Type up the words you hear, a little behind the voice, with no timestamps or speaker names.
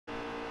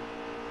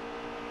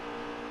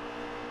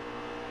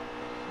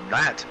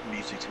not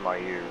music to my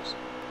ears.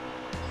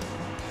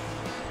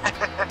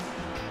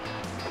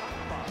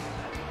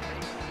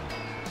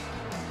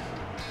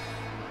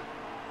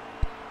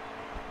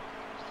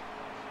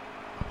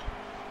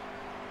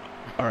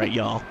 All right,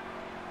 y'all.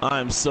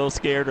 I'm so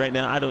scared right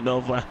now. I don't know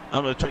if I'm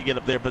gonna try to get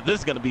up there, but this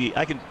is gonna be.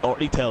 I can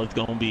already tell it's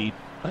gonna be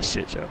a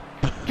shit show.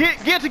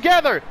 Get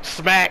together,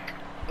 smack.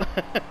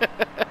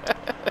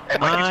 Hey,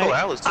 Mike, you told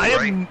Alice too,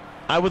 right?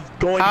 I was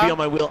going to be on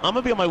my wheel. I'm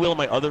gonna be on my wheel in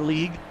my other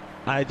league.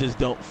 I just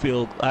don't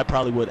feel. I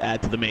probably would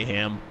add to the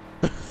mayhem.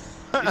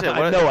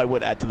 I know I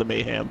would add to the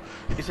mayhem.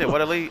 You said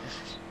what elite?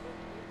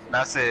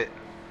 I said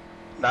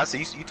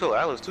you told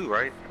Alice too,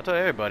 right? I told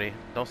everybody.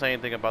 Don't say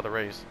anything about the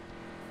race.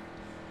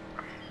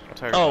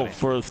 Oh,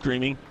 for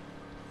streaming.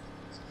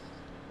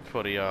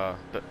 For the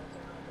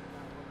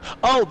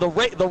Oh,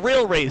 the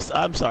real race.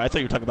 I'm sorry. I thought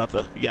you were talking about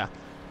the yeah.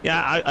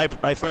 I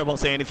probably won't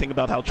say anything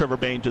about how Trevor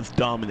Bayne just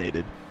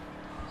dominated.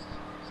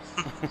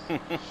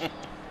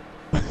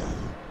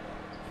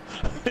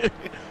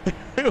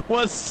 It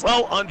was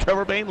so on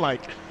Trevor Bayne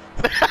like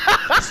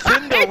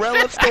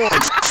Cinderella story.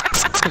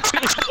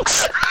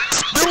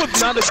 There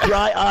was not a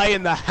dry eye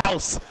in the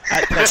house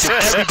at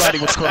Texas. Everybody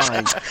was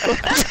crying.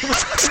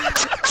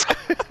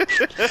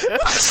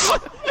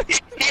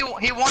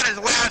 He won his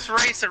last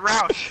race at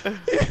Roush.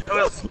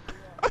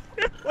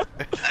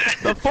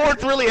 The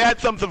fourth really had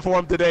something for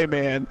him today,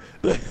 man.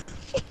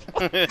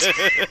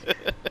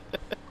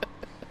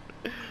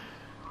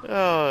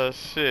 Oh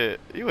shit!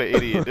 You an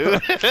idiot,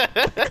 dude.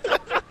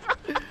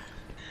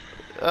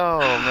 Oh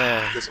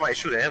man. Did somebody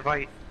shoot an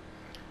invite?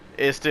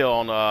 It's still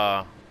on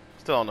the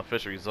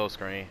official results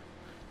screen.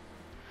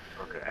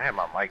 Okay, I had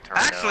my mic turned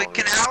Actually, down.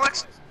 can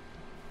Alex?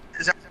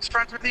 Is Alex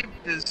friends with you?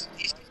 Is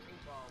he?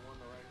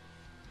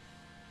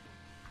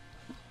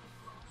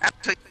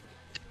 Actually,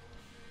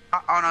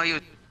 oh no, you.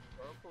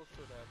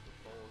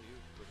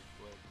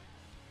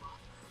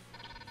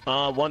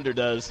 Wonder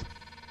does.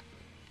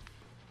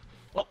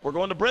 Well, we're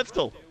going to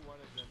Bristol.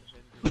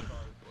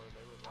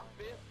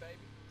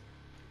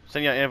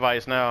 Send your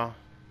invites now.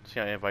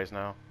 Send your invites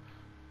now.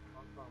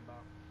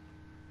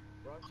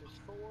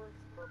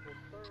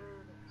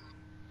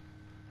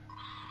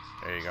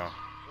 There you go.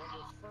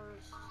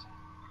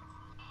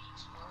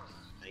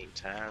 Ain't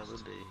tired of the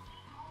day.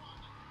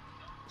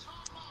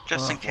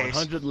 Just in case.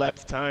 100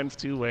 laps times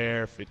 2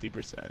 wear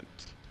 50%.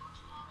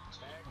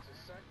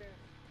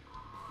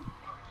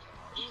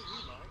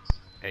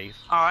 Eighth.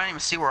 Oh, I didn't even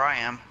see where I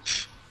am.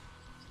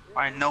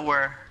 I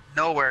nowhere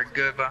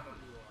good, but.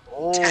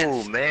 Oh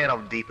 10th. man,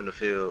 I'm deep in the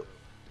field.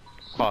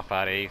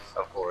 Qualified eighth.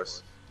 Of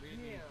course.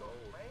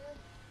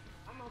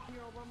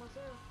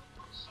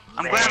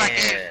 I'm glad I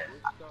gave.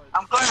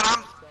 I'm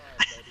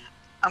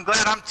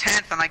glad I'm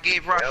 10th and I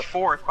gave Rush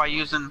 4th by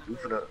using We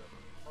finna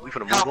move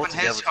up helping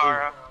together his too.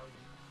 car up.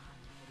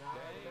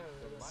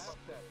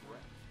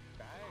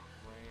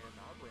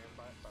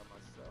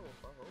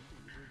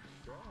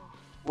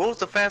 What was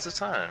the fastest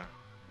time?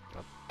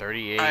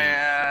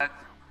 38.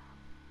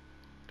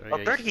 Oh,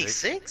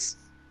 36?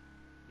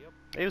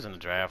 He was in the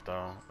draft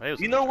though.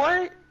 You know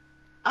what?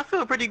 I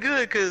feel pretty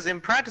good because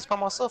in practice by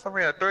myself I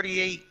ran a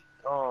 38,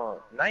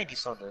 90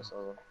 something.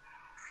 So,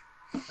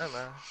 yeah,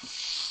 man.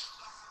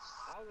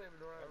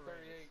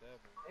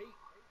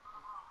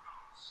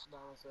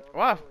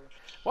 Why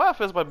I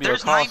feel about to be a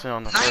caution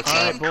on the first 19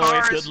 time? Boys,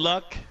 cars. good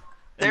luck.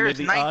 There's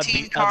And may the odd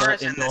 19 be cars ever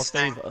in your this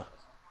thing. favor.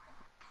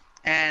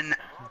 And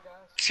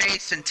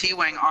Chase and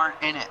T-Wing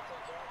aren't in it.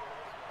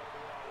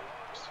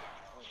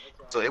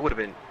 So it would have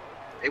been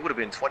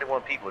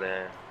 21 people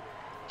then.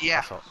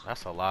 Yeah.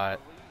 That's a lot.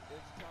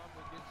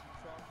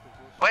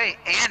 Wait,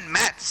 and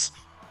Mets.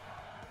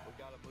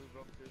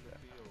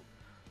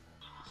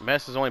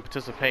 Mess is only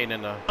participating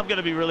in the. I'm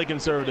gonna be really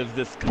conservative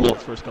this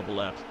first couple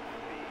laps.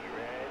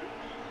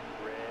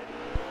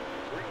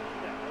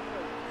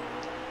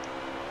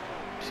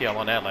 See how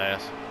long that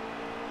lasts.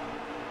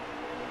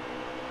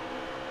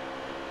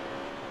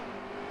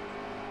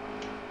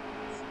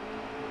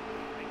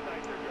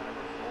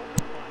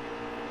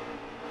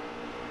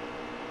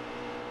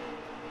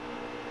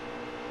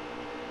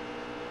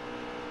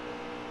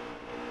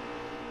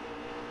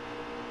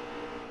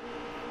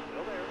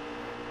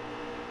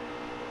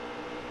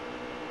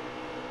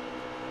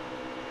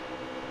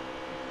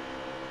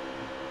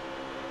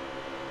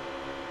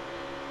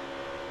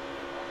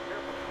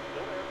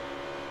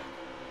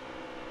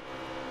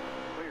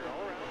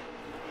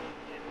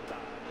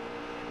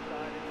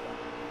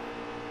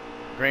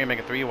 Green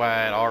making 3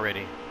 wide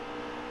already.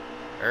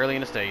 Early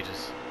in the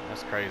stages.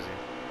 That's crazy.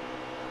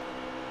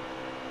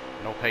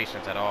 No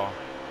patience at all.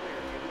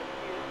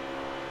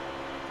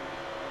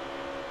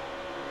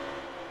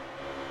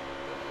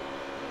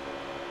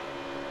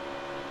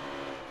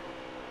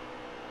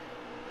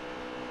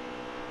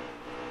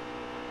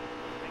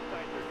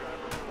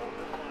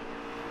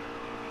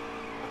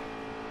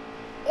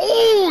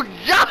 Oh,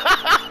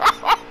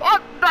 yeah!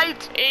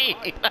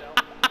 19!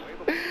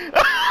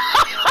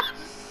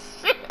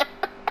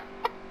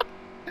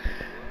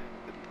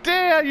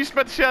 Damn, you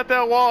spent the shit out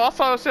that wall. I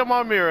saw it in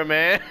my mirror,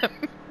 man.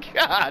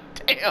 God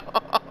damn.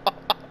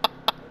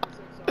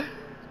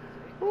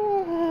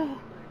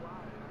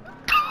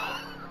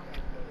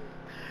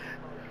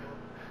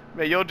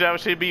 Man, your job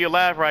should be your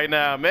life right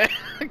now, man.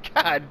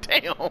 God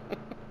damn.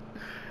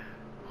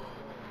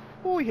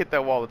 Ooh, he hit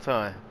that wall a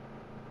ton.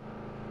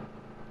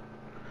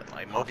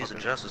 Like, Hope these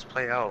adjustments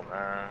play out,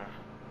 man.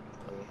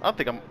 I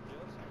think I'm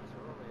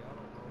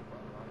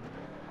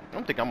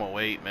gonna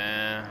wait,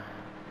 man.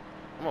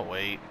 I'm gonna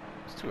wait.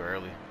 It's too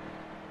early.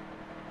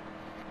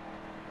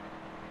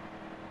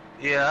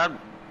 Yeah,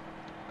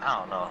 I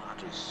don't know. I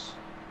just.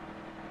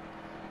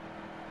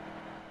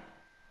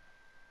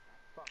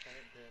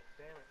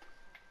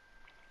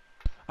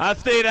 I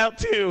stayed out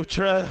too.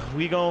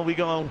 We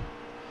gotta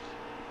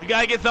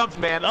get something,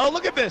 man. Oh,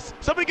 look at this.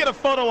 Somebody get a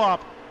photo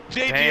op.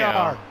 JGR.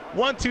 Damn.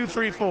 1, 2,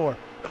 3, 4.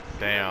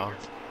 Damn.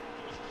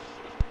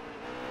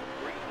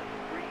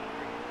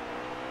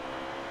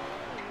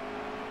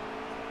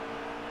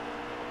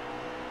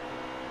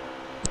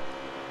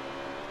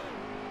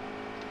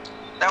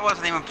 That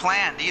wasn't even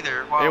planned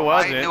either. Well, It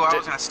wasn't. I knew I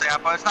was gonna stay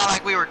out, but it's not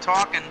like we were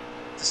talking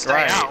to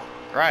stay out.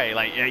 Right.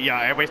 Like,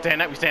 yeah. Everybody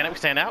stand out. We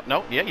stand out.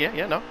 No.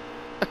 Yeah. No.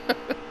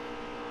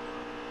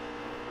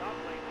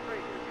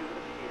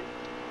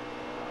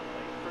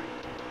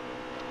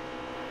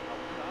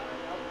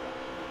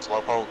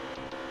 Slow poke.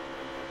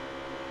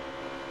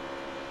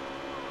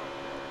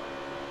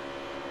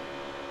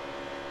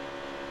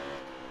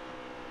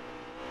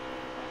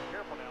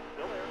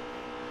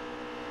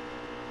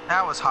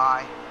 That was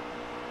high.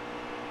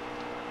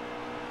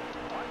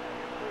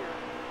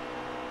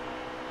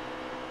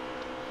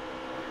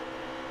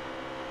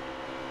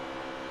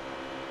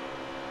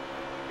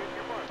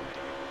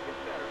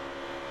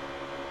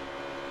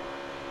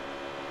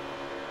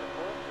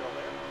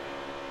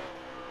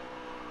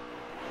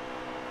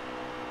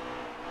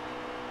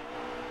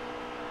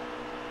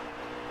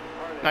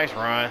 Nice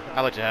run.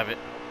 I'll let you have it.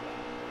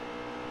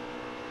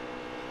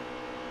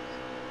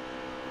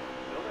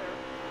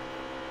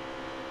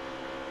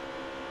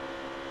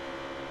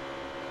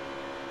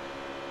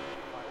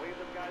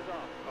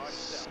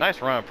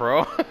 Nice run,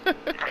 pro.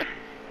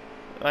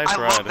 Nice I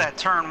run. love that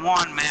turn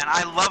one, man.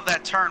 I love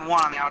that turn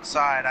one on the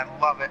outside. I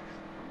love it.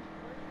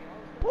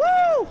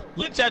 Woo!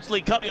 Lynch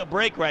actually cut me a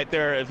break right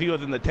there if he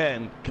was in the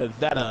 10, because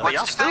that But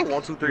y'all still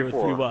 1, 2, 3,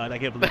 4. 3 wide. I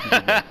can't believe you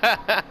did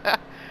that.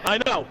 I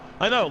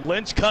know.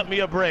 Lynch cut me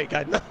a break.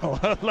 I know.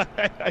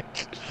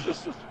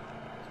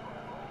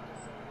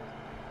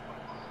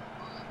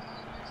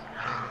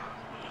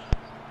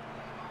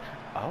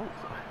 Oh.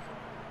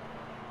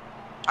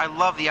 I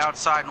love the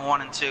outside in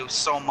 1 and 2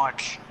 so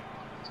much.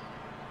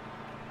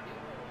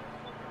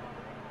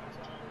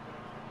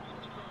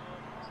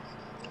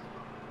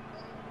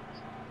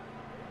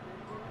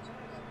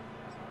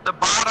 The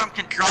bottom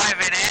can drive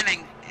it in,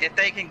 and if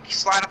they can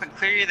slide up and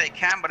clear you, they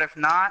can. But if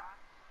not,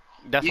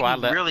 That's you why I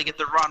can let. really get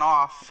the run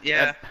off.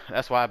 Yeah.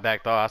 That's why I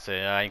backed off. I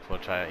said, I ain't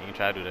gonna try. You can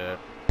try to do that.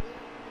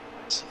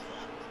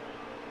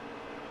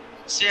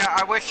 See,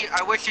 I wish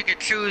you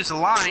could choose the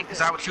line, because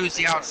I would choose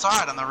the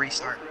outside on the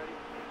restart.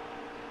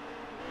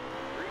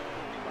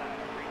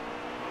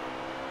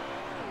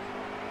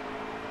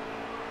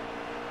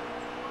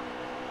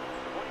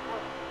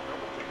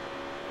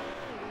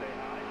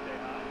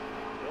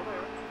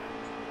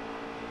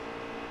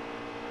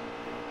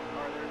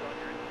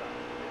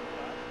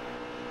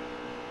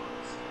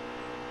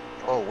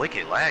 Oh,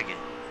 wicked lagging.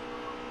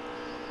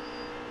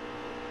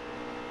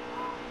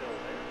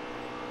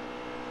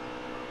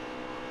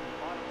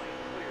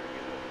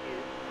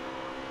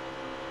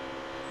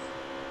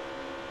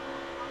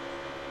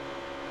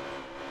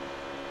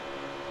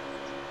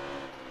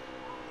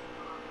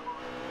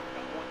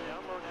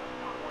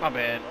 My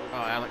bad. Oh,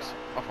 Alex.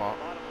 My fault.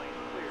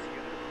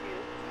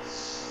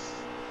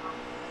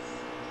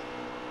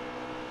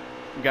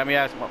 You got me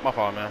ass. My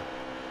fault, man.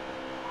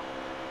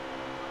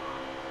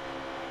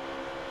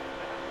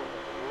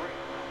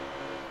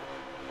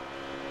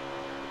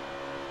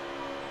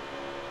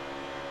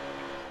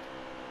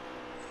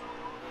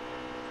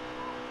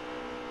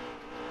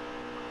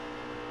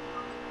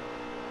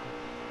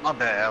 My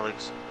bad,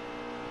 Alex.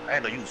 I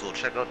didn't know you was gonna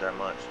check out that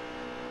much.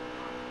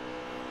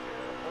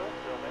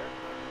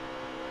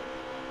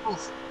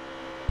 Oof.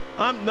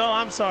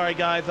 I'm sorry,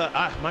 guys.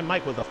 My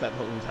mic was off that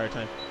whole entire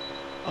time.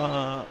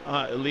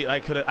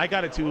 I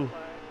got it too.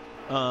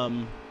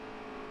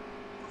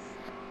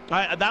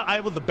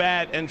 I was a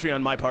bad entry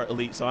on my part,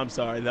 Elite. So I'm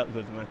sorry. That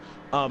was mine.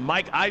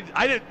 Mike, I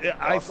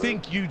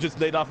think you just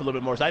laid off a little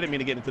bit more. So I didn't mean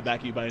to get into the back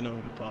of you, but I know. I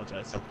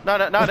apologize. No,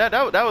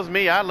 that was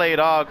me. I laid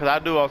off because I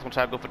knew I was gonna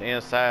try to go for the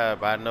inside,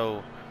 but I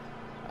knew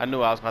I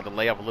was gonna have to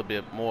lay off a little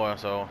bit more.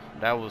 So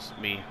that was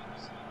me.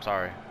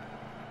 Sorry.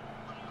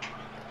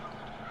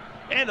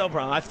 And no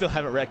problem. I still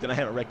haven't wrecked, and I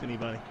haven't wrecked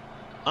anybody.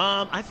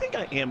 I think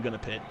I am gonna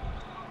pit.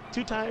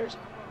 2 tires.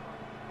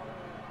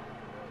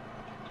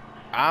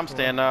 I'm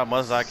staying up as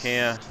much as I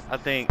can. I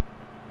think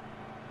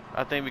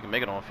we can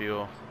make it on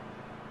fuel.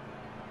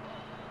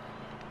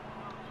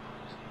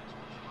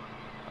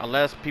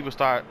 Unless people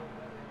start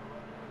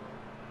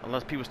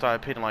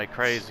pitting like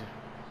crazy.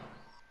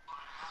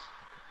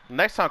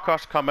 Next time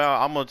cars come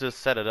out, I'm gonna just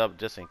set it up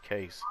just in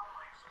case.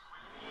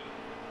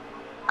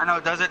 I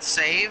know. Does it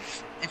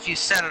save if you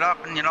set it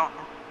up and you don't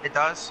It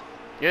does?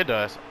 Yeah, it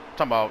does. I'm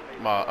talking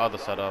about my other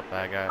setup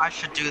I got. I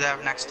should do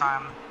that next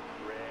time.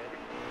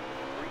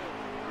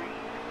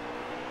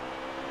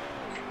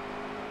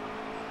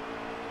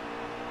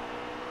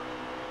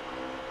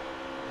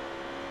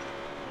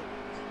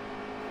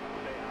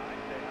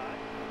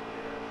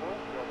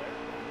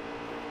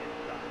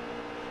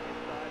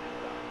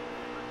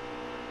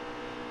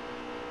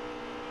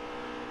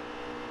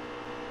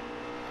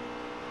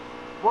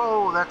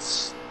 Whoa,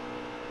 that's...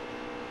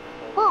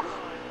 Whew.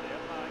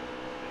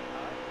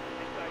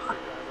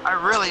 I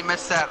really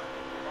missed that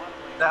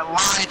line.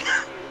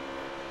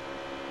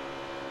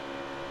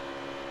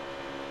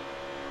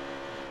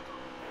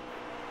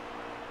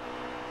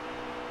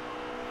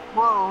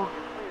 Whoa.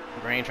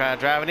 Green trying to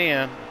drive it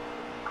in.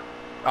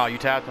 Oh, you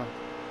tapped him?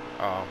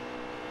 Oh.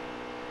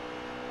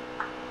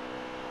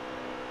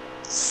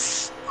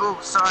 Oh,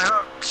 sorry.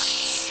 Oh,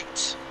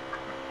 shoot.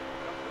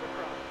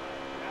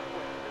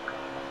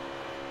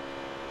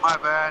 My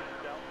bad.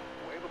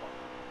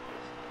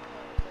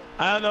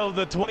 I don't know,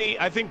 the 20,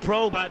 I think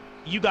Pro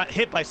you got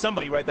hit by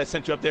somebody, right, that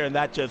sent you up there, and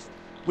that just,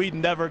 we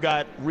never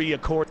got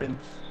reaccordance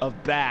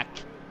of back.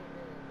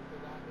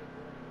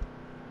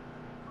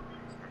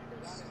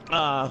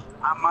 I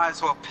might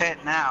as well pit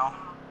now.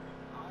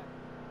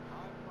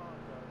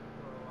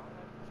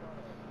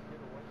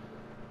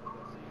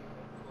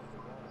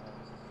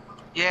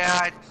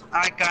 Yeah,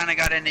 I kind of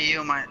got into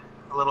you a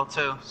little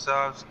too,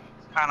 so it's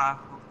kind of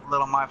a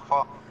little my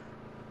fault.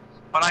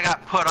 But I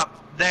got put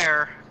up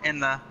there in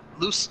the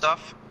loose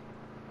stuff.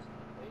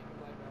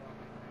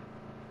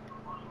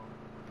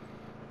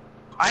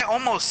 I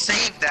almost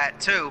saved that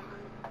too.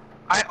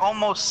 I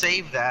almost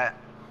saved that.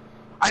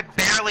 I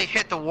barely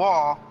hit the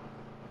wall.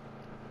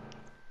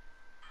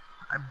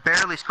 I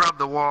barely scrubbed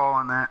the wall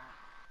on that.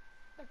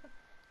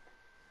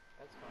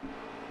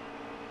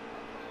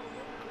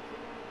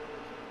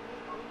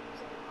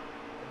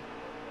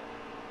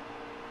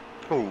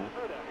 Cool.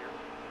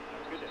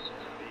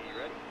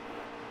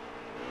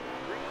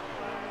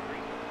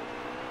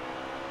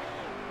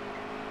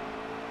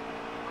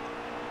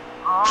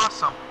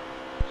 Awesome.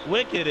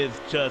 Wicked is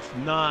just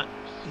not,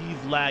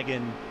 he's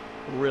lagging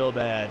real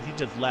bad. He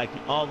just lagged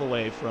all the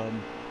way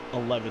from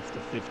 11th to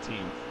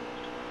 15th.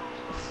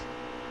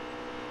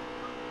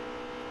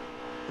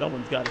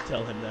 Someone's got to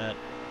tell him that.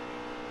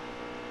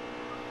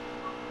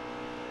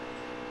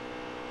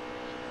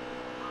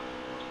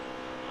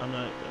 I'm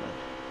not gonna.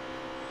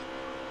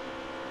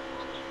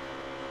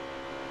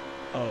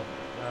 Oh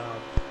my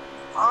god.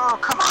 Oh,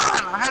 come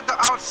on! I had the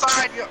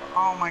outside.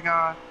 Oh my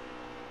god.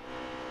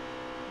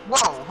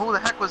 Whoa, who the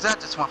heck was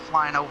that just went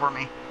flying over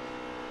me?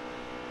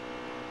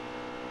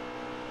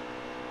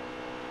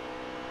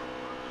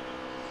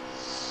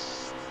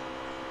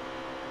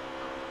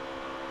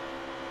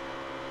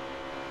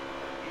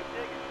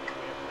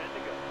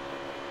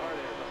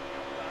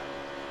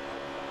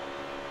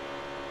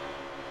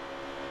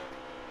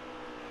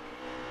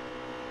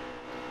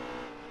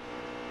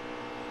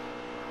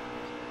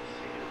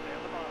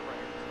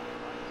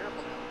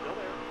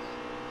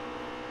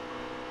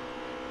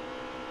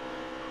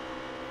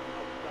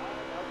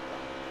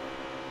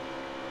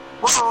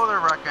 Whoa, they're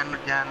wrecking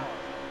again.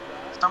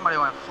 Somebody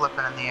went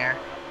flipping in the air.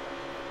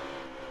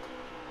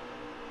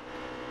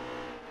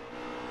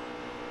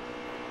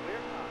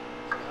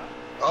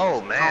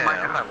 Oh man, Oh, my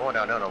I'm God. not going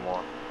down there no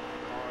more.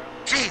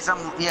 Jeez,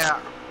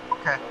 yeah,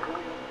 okay.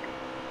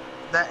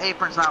 That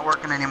apron's not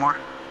working anymore.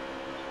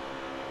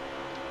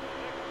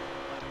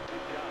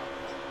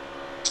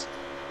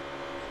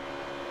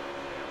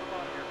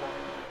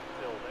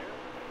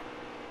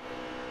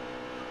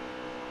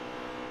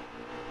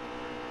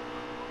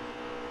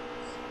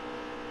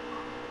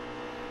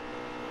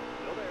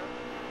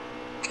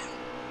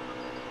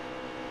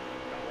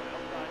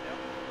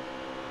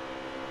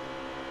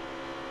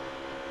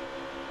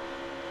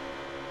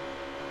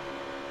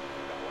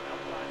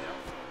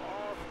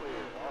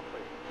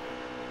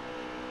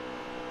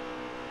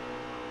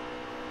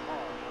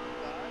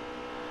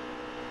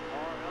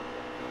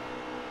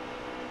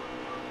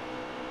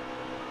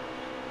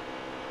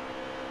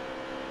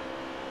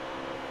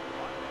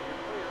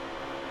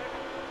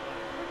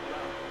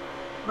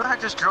 But I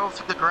just drove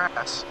through the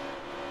grass.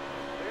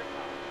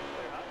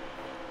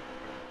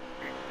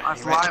 I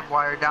was live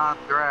wire down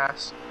the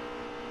grass.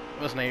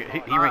 Listen,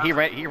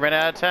 he ran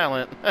out of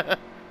talent.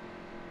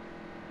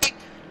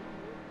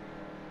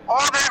 All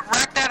that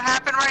wreck that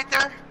happened right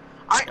there,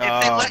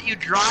 if they let you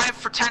drive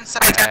for 10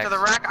 seconds after the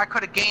wreck, I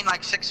could have gained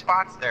like 6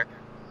 spots there.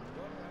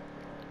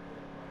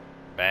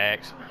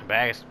 Bags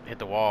hit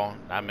the wall,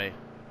 not me.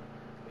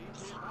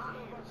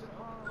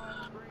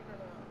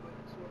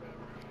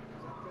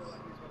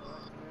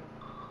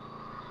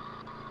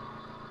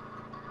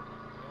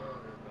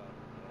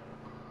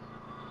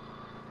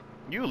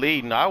 You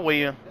leading, I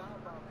will.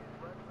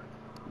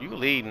 You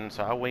leading,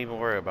 so I won't even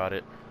worry about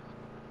it.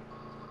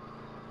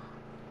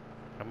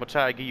 I'm gonna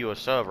try to give you a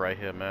sub right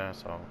here, man.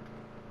 So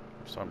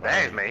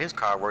Bags, man, his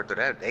car worked to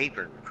that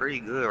apron pretty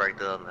good right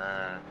there,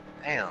 man.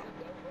 Damn.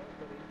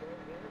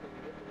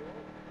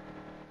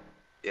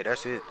 Yeah,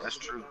 that's it. That's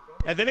true.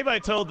 Has anybody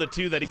told the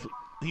two that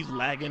he's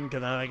lagging?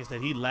 Because like I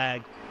said, he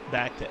lagged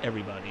back to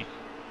everybody.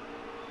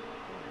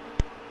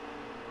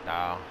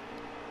 Nah.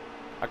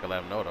 I could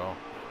let him know though. Have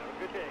a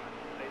good day.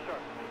 Stay sharp.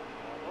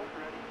 Almost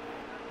ready.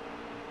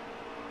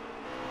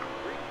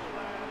 Green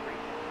flag,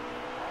 green.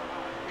 All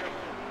right, here.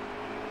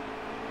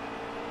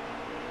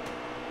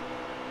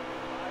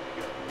 5 to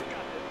go. You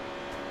got this.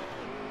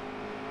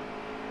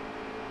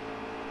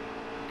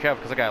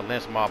 Careful, because I got a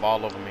lynch mob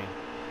all over me.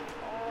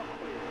 All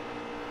clear.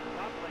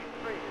 Top lane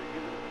straight here.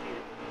 You will see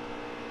it.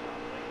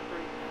 Top lane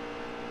straight.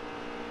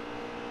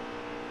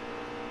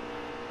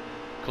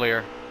 Clear.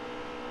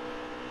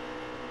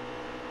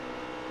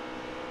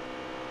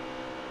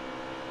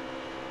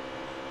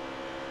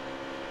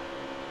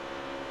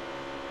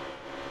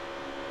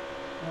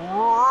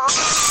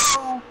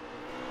 Whoa!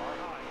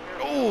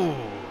 Ooh.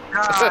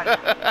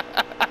 God.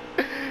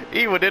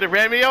 Evil did it,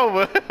 ran me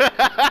over.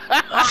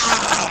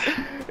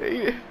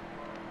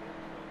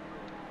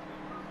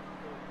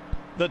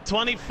 The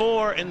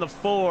 24 and the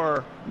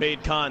 4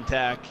 made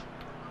contact,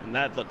 and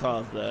that's what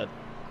caused that.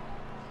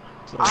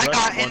 So I let's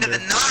got into wonder- the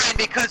 9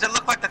 because it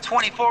looked like the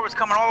 24 was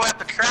coming all the way up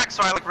the track,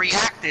 so I like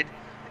reacted,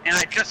 and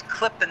I just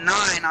clipped the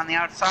 9 on the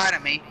outside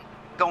of me,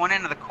 going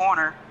into the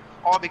corner,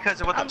 all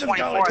because of what the I'm just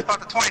 24. going I to- thought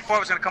the 24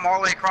 was gonna come all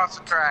the way across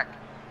the track.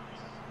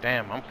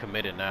 Damn, I'm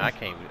committed now. I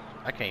can't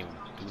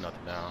do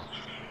nothing now.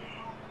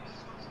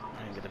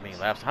 I didn't get that many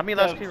laps. How many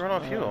laps can you run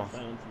on fuel?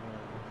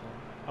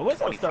 I wish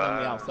I was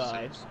starting on the 25,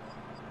 outside.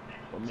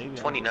 Or maybe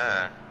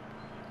 29.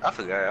 I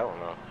forgot. I don't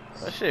know.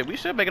 Well, shit, we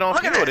should make it on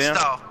Look at fuel this then.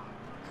 though.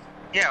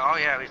 Yeah, oh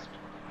yeah.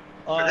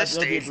 For this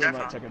that'll be a stage, green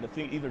light definitely. checker. I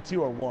think either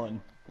 2 or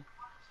 1.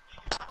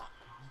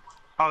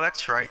 Oh,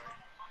 that's right.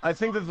 I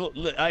think this.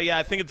 Yeah,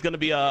 I think it's gonna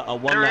be a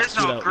 1 There lap is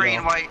no shootout, green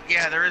y'all. white.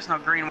 Yeah, there is no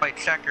green white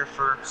checker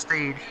for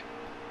stage.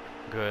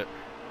 Good.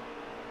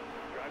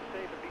 Drive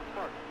safe and be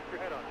smart. Keep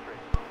your head on straight.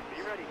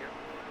 Be ready here.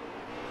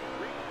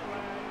 Green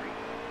flag, green.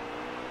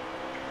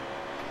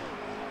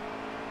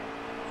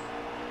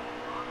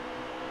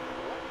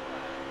 White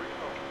flag, green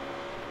home.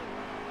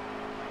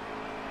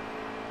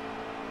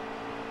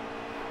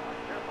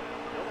 Careful,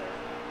 still there.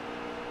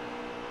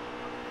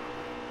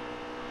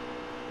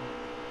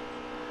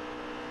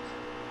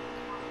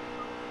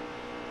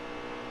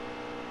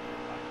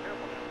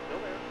 Careful now, still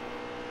there.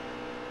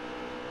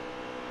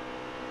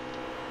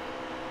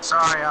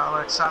 Sorry,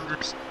 Alex. I'm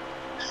just.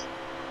 Clear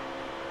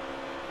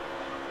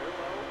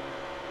low.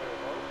 Clear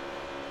low.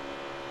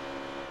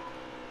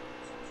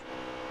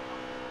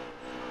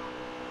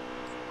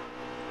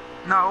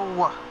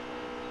 No.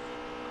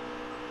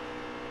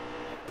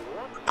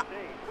 One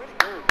stage. Way to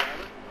go,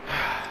 driver.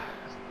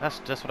 That's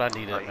just what I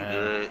needed, Are you man.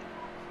 good?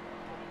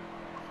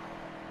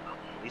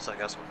 At least I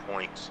got some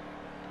points.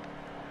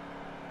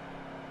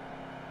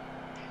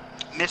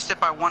 Missed it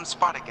by 1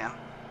 spot again.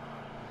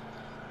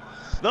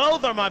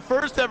 Those are my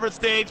first ever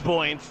stage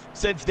points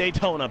since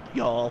Daytona,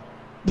 y'all.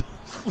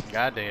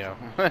 Goddamn.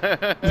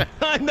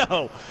 I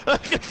know.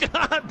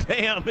 God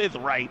damn, it's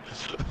right.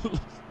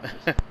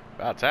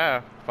 About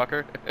time,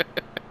 fucker.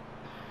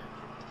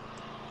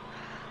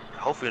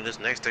 Hopefully in this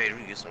next stage we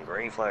can get some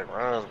green flag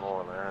runs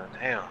going, man.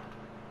 Damn.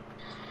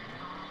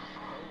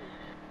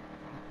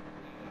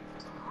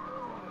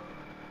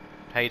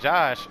 Hey,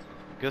 Josh.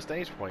 Good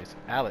stage points.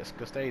 Alex,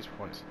 good stage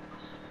points.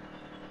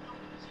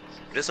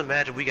 Just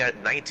imagine we got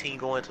 19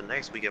 going to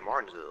next week at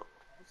Martinsville.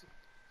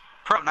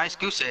 Pro, nice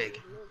goose egg.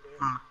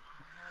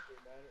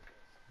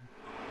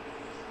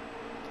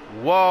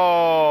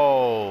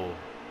 Whoa.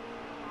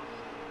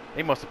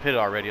 They must have pitted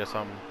already or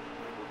something.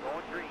 We're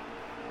going green.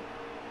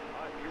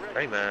 All right, be ready.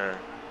 Hey, man.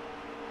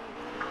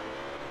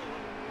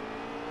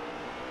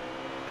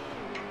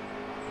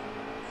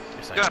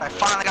 This ain't Good, I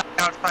finally got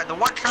outside. The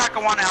one track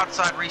I want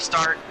outside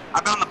restart.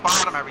 I've been on the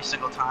bottom every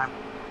single time.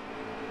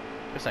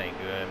 This ain't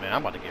good, man.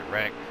 I'm about to get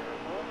wrecked.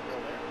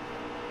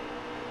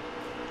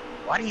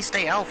 Why did he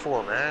stay out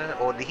for, man?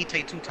 Or did he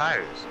take 2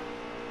 tires?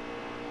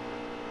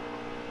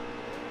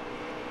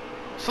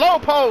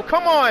 Slowpoke,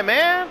 come on,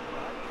 man.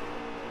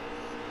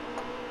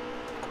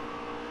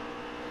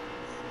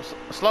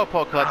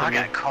 Slowpoke I collected me.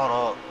 got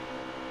caught up.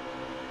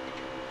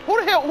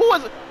 Who the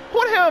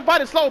hell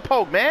invited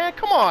Slowpoke, man?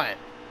 Come on.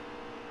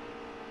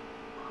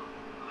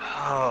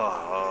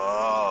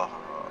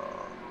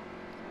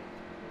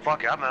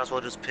 Fuck it, I might as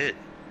well just pit.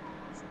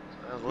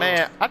 Might as well.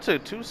 Man, I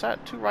took two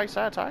right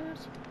side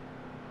tires.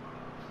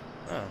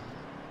 Oh.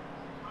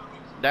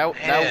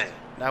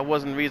 That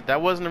wasn't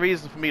the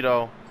reason for me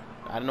though.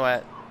 I know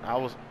I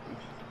was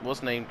what's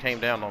the name came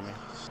down on me.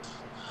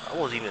 I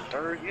wasn't even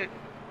third yet.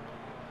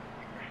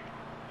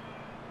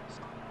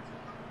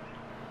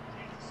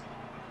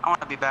 I want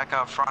to be back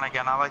out front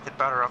again. I liked it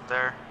better up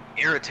there.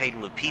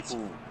 Irritating with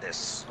people that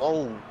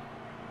slow,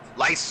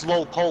 like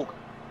slow poke,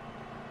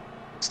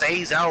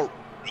 stays out,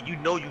 and you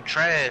know you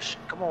trash.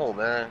 Come on,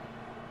 man.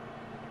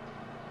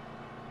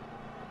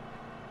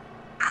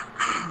 It's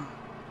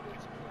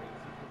crazy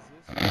because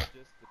this is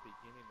just the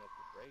beginning of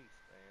the race,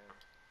 man.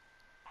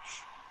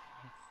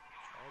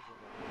 As of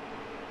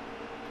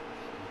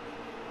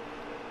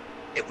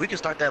If we can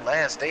start that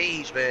last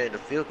stage, man, the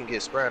field can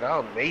get spread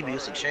out. Maybe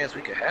it's a chance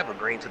we could have a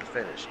green to the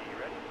finish.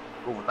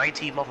 With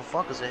 19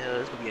 motherfuckers in here,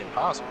 it's gonna be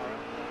impossible.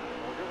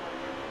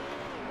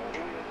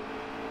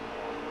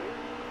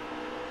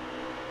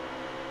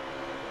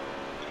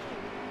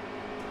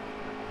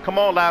 Come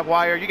on, live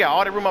wire. You got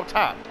all the room up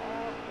top.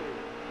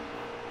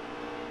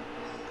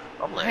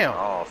 I'm laying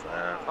off,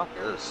 man. Fuck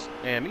this.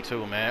 Yeah, me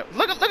too, man.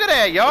 Look at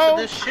that, yo. Look at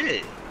this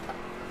shit.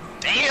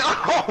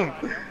 Damn.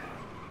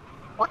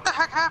 What the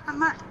heck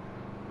happened there?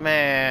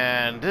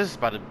 Man, this is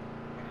about to.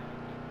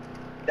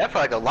 That's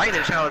like a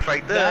lightning challenge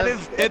right there. That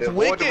is, it's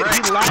wicked.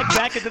 He lagged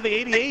back into the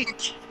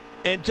 88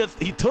 and just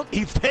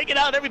he's taking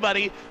out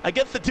everybody. I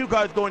guess the 2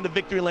 cars going to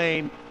victory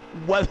lane,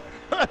 whether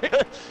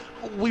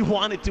we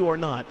wanted to or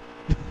not.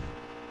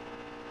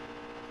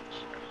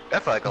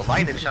 That's like a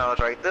lightning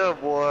challenge right there,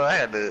 boy.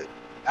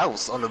 I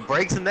was on the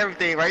brakes and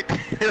everything right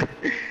there.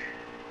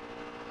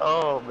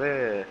 Oh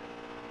man.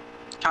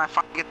 Can I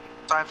finally get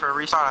the outside for a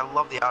restart? I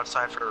love the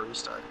outside for a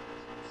restart.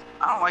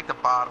 I don't like the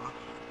bottom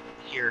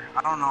here.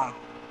 I don't know.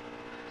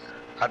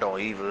 I don't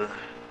either.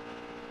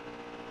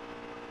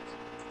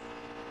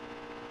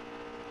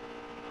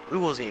 We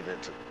wasn't even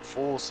to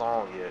full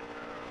song yet.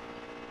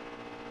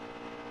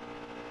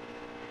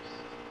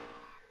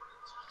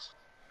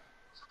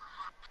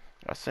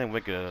 I sent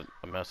Wicked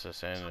a message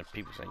saying that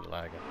people saying you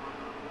lagging.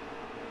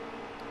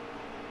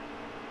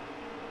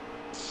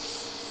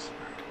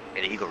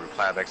 And he gonna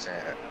reply back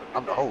saying,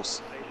 I'm the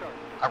host.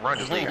 I run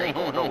this league, I ain't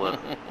going nowhere.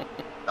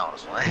 No,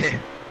 it's fine.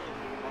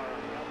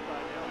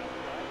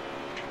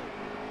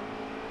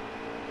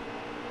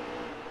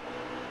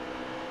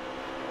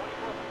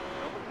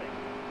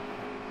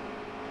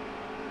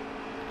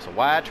 It's a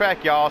wide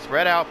track, y'all.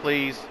 Spread out,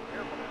 please.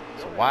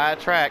 It's a wide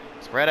track.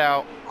 Spread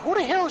out. Who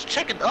the hell is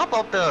checking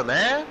up there,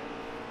 man?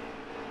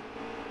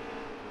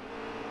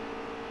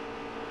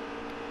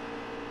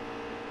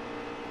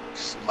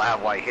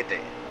 Live white hit that.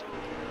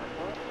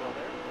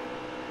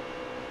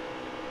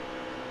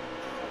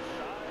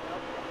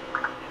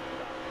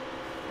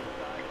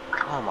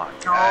 Oh my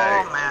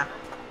god. Oh man.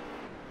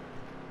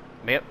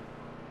 Yep.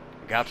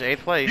 Got to 8th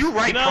place. You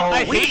right, You know, bro.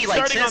 I We hate need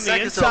like starting 10 on the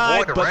seconds to inside,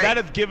 avoid the but rain. that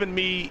has given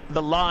me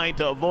the line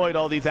to avoid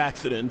all these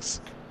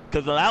accidents.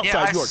 Because on the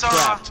outside, I you are saw-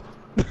 trapped.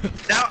 I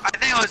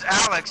think it was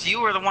Alex.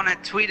 You were the one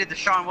that tweeted to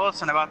Sean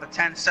Wilson about the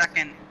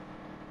 10-second.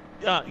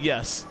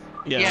 Yes.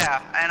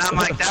 Yeah, and I'm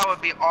like, that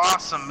would be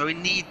awesome. We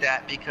need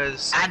that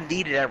because I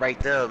needed that right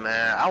there,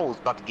 man. I was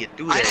about to get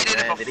through that, I needed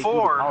it man. Did they do the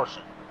before.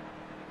 caution?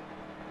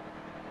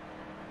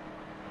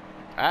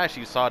 I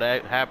actually saw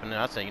that happening.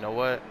 I said, you know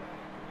what?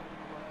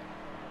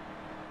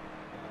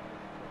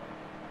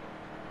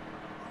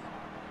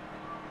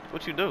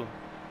 What you do?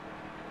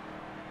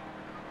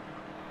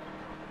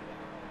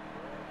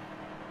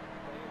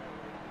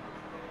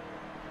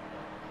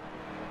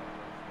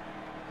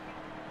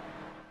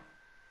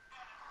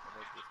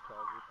 And it just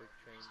causes a big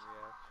chain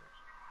reaction.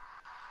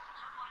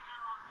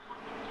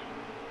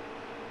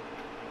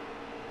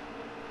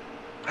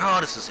 Oh,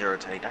 this is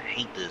irritating. I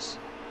hate this.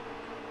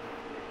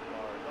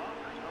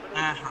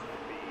 uh-huh.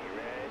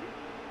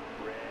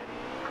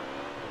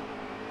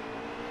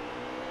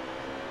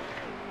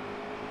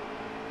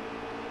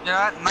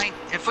 Yeah,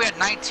 if we had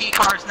 19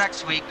 cars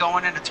next week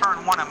going into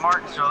turn 1 at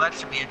Martinsville, that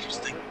should be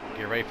interesting.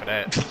 Get ready for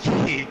that.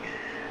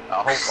 I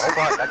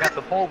hope I got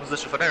the pole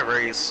position for that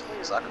race,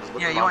 so I can just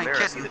look Yeah, in you my ain't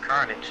mirror and see kidding. the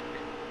carnage.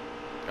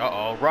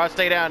 Uh-oh. Rod,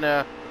 stay down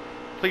there.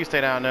 Please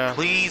stay down there.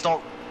 Please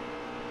don't.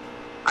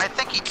 I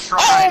think he tried.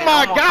 Oh It my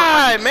almost looked like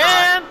God, he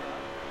man!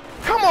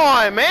 Come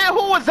on, man.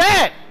 Who was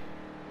that?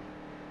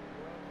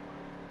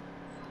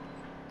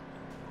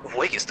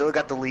 Wake still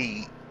got the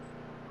lead.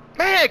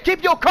 Man,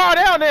 keep your car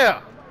down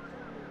there.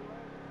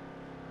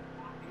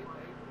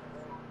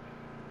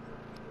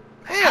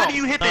 How do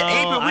you hit the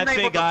apron? I when they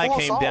think put the I full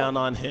came song? down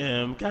on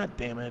him. God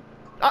damn it.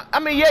 I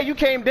mean, yeah, you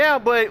came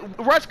down, but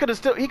Rush could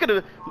have he could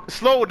have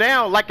slowed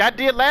down like I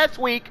did last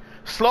week.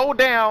 Slow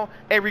down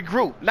and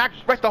regroup, not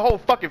wreck the whole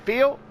fucking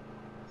field.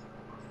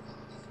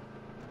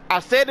 I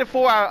said it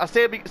before. I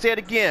said it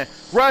again.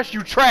 Rush,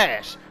 you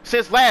trash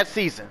since last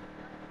season.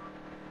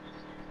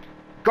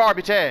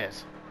 Garbage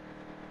ass.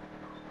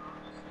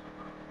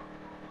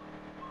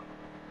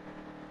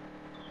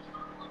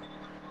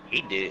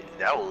 He did.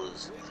 That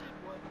was. This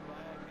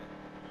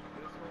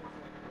whole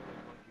thing really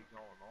wouldn't be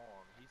going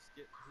on. He's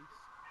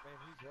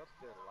up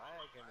there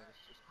lagging and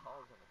it's just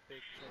causing a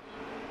big change.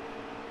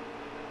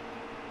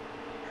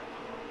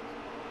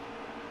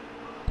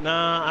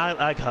 Nah,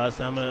 I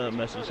cussed. I'm gonna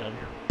message him.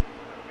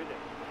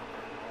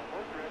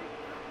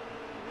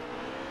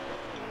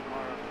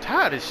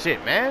 Tired of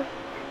shit, man.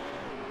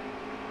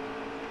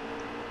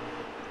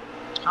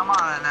 Come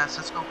on, NS,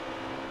 let's go.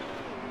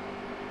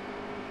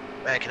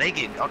 Man, can they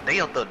get? Oh, they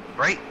up the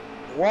break.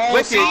 Whoa,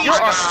 Wicked, see,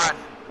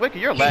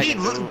 you're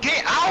lagging. Dude.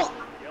 get out.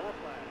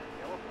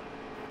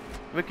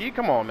 Ricky, you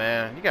come on,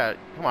 man.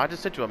 Come on. I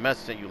just sent you a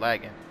message saying you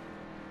lagging.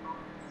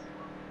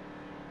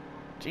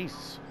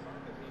 Jesus.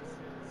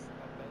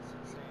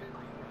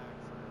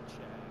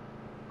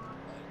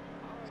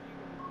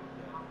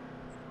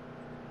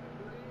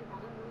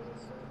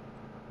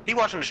 He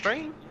watching the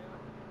stream?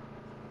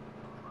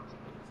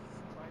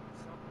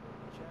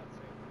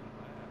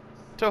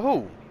 To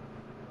who?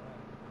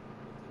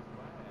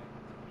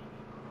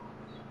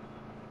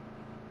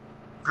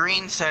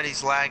 Green said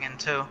he's lagging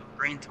too.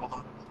 Green told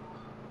him.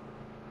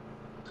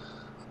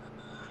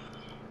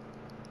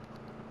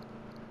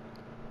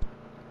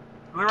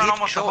 We run Get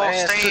almost the your whole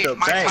ass to stage. the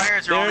My back.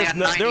 tires are only at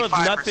 95%. There was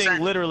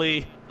nothing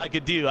literally I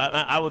could do.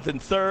 I was in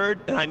third,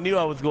 and I knew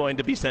I was going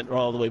to be sent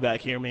all the way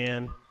back here,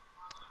 man.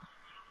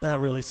 That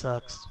really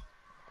sucks.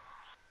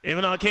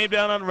 Even though I came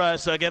down on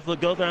Rush, so I guess what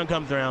goes around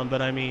comes around.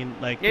 But I mean,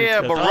 like, Yeah,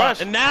 but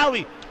Rush. and now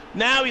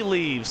he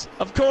leaves.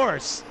 Of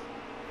course.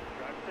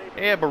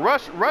 Yeah, but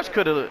Rush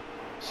could have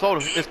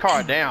slowed his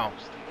car down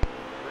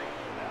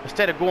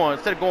instead of going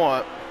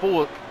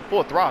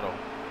full throttle.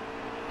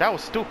 That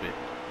was stupid.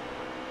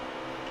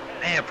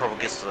 Man, Pro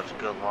gets such a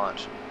good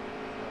launch.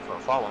 For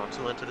following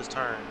too into this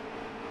turn.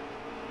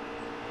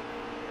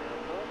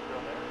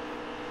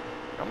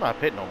 I'm not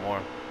pitting no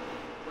more.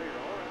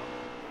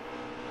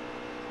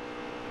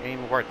 Ain't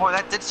even worth it. Boy,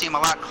 that did seem a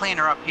lot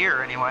cleaner up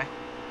here anyway.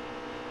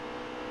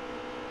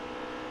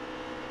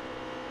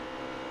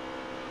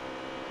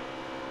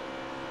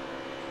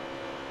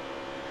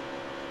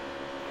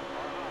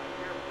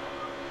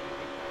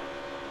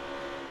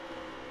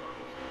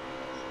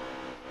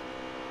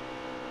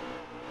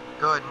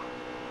 Good.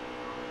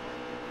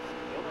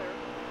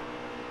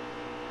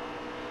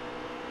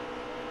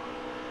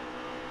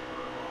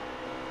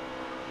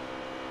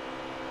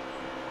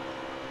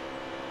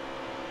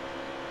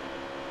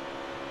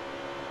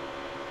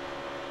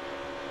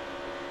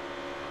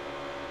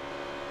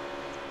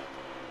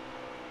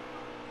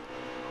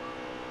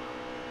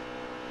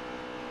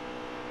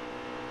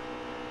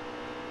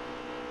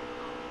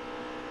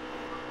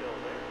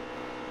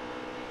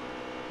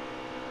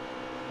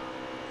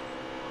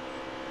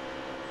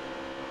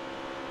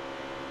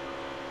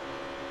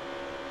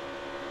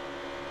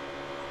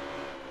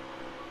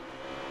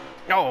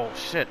 Oh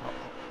shit.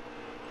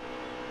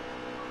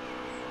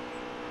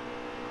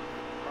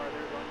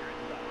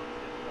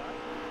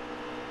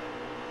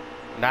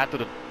 Not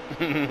through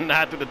the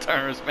not through the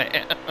turns,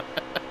 man.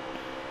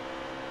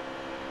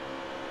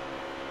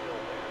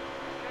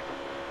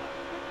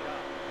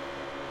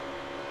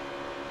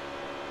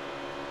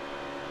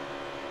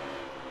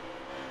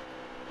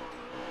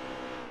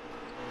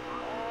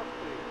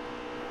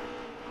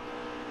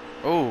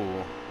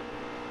 Ooh.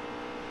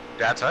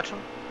 Did I touch him?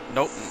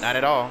 Nope, not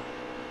at all.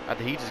 I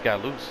think he just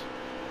got loose.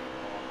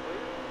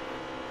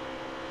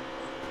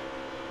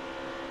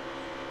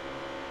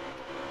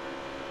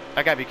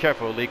 I gotta be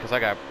careful, Lee, because I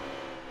got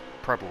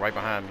purple right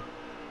behind me.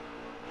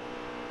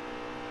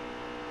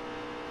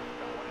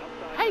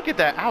 How you get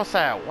that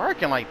outside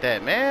working like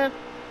that, man?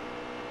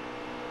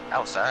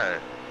 Outside.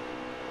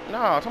 No,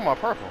 I'm talking about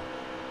purple.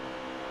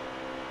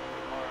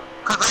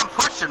 Because I'm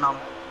pushing them.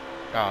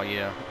 Oh,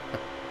 yeah.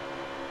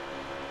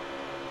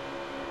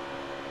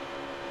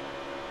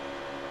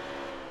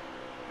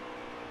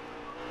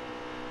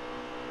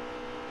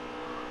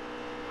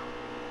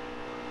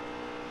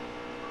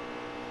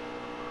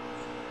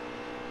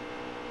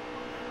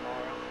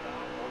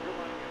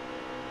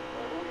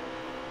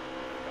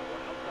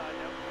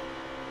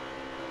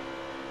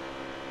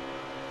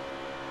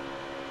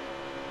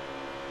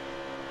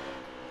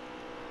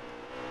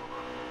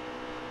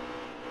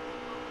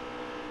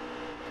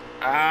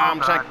 I'm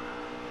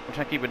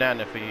trying to keep it down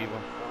there for you,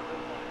 Evo.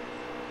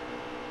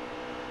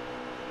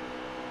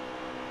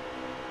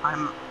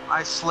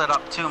 I slid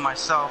up too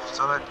myself,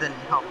 so that didn't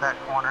help that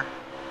corner.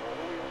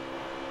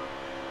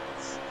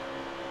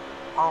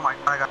 Oh my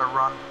god, I gotta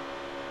run.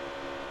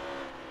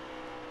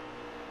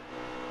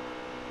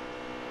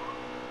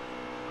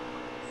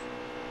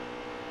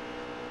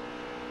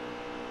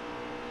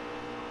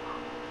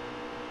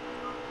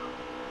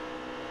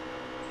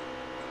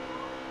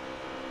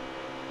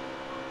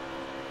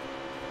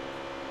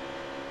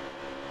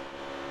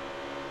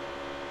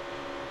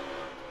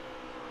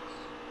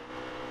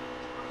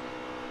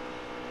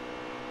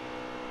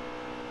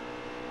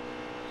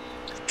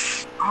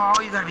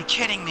 Oh, you gotta be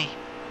kidding me.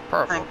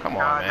 Purple, Thank come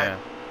God. on, man.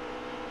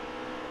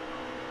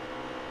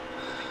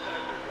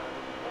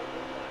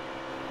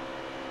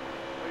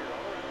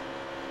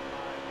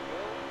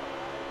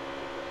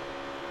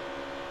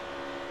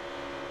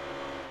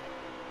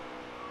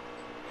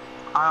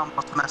 I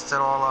almost messed it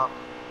all up.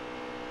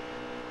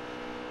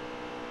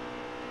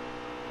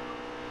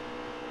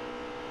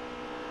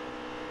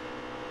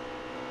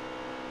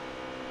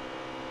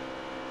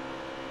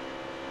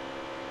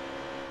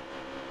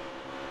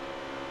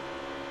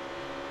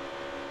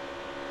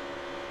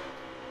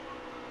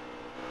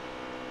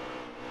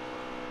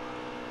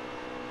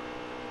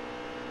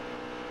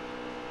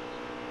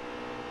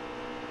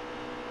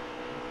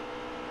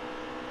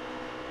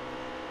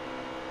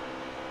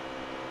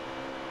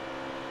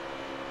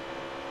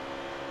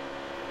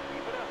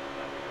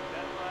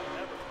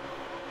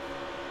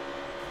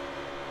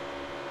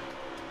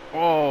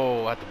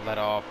 Oh, I have to let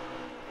off.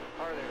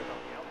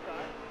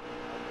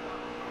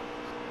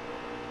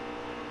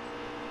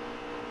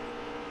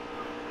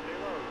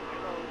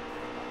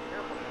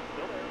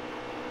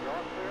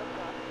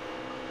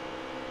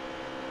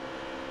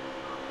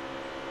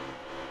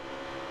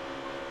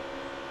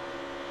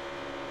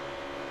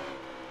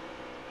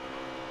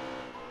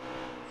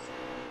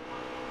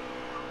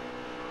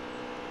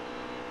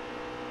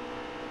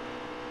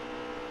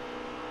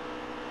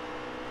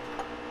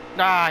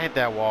 Ah, I hit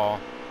that wall.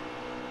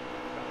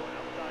 Got one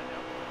outside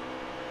now.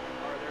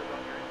 Car there's on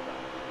your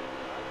inside.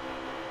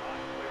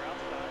 Alright, clear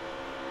outside.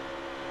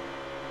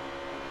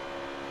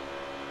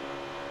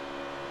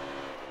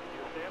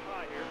 You stay up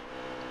high here.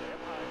 Stay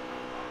up high.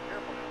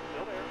 Careful now.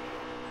 Still there.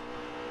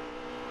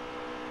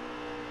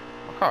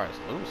 My car is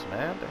loose,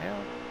 man. What the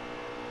hell?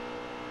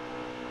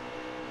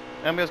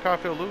 Anybody's car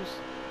feel loose?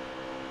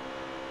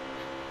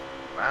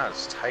 Wow,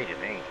 it's tight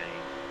if anything.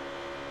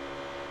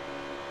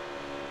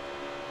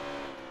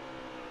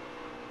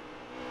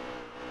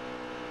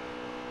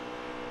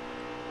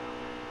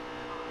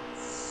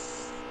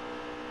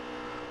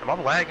 Am I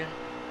lagging?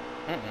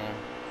 Mm-mm.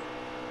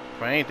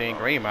 For anything,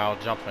 Green Mile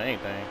jumped for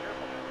anything.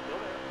 Careful now. Still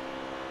there.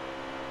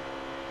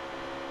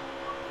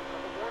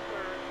 Couple more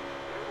clearance.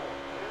 Clear more.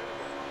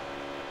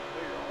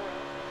 Clear all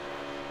around.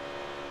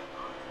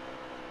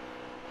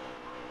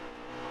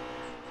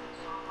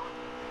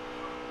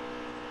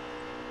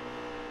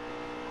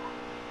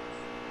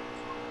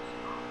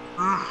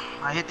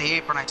 I hit the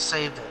apron, I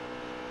saved it.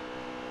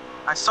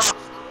 I saw it.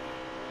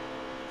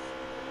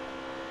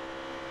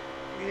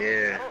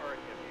 Yeah.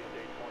 Already give me a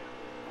stage point.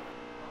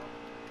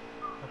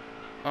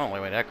 Oh,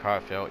 wait, that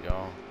car felt,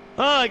 y'all.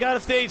 Oh, I got a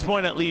stage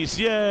point at least.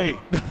 Yay.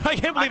 I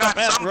can't I believe I got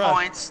passed some Russ.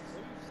 points.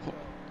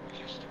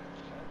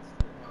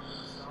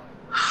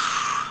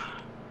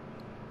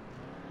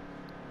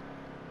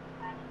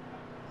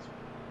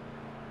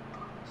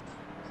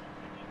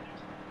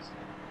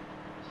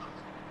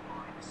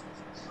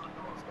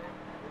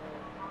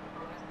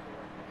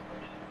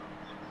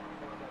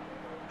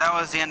 That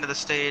was the end of the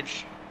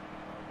stage.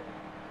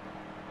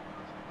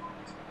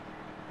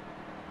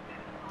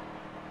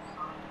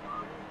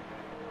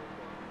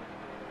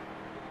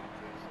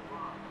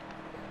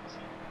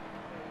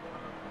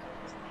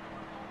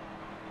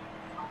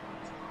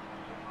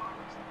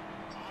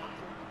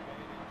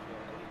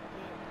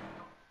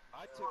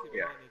 I took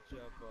Yeah. advantage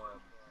of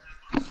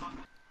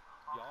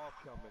y'all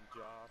coming,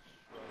 Josh.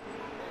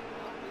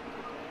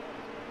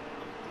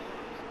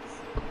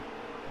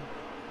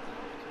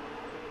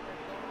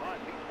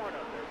 Alright, big point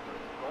up there.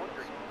 Going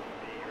green.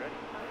 Be ready.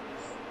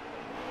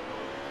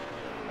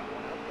 Got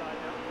one outside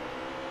now.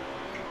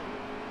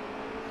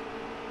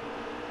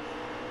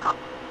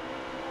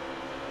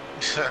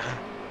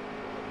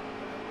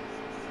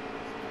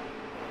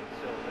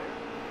 Still there.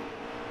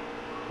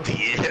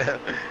 Yeah.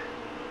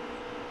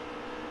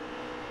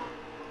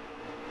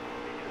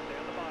 Need you to stay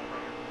on the bottom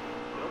right here.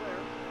 Still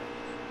there.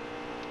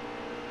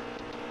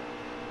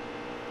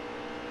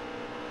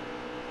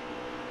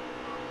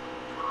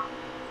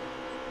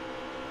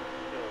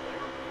 Still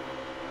there.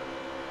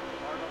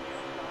 Hard on the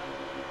outside.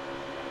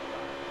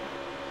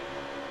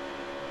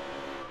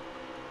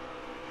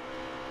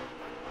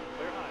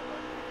 Clear high,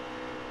 bud.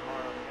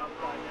 Hard on the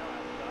outside now,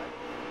 outside.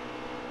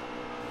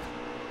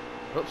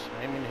 Oops,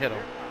 I didn't mean to hit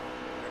him.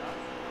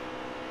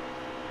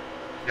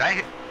 Did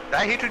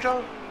I hit you,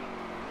 Joe?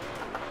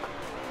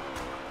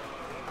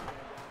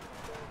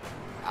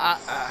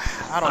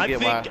 I don't I get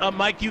think, why.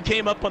 Mike, you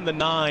came up on the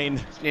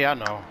 9. Yeah, I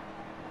know.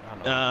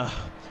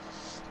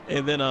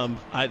 And then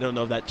I don't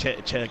know if that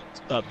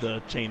checked up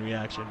the chain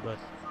reaction, but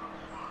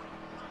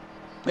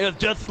it was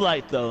just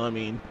slight though. I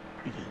mean,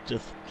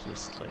 just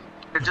like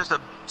Just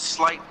a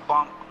slight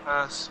bump.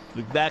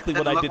 exactly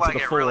what Didn't I look did like to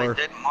the it 4. really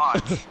did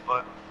much,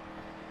 but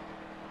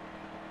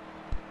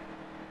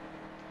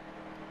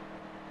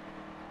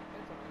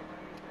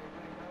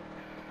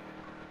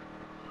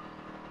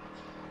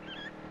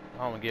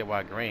I don't get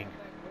why green.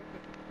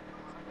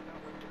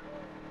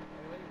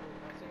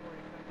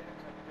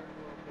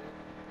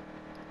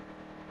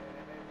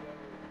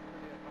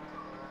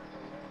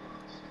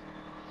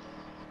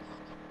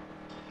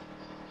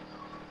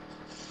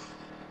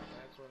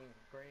 That's when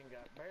Green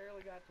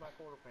barely got to my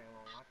quarter panel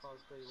on. My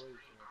car's pretty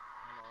loose and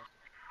I lost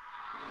it.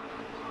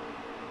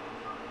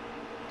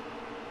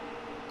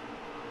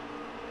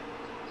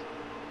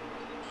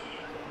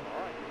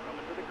 Alright, you're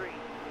coming to the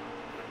green. Be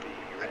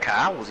ready. Okay,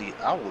 I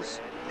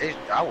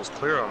was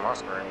clear on my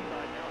screen.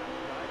 Outside now,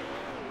 outside.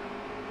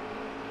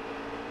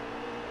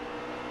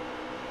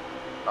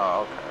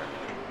 Oh, okay.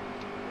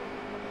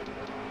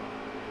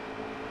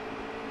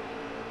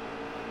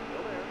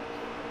 Still there.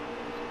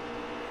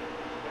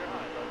 Clear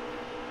high, bud.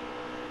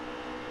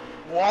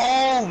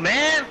 Whoa,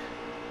 man!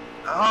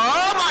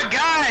 Oh my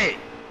God!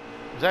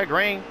 Is that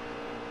green?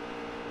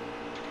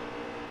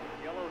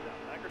 Yellow's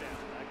out. Back her down.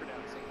 Back her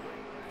down. Sink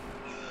green.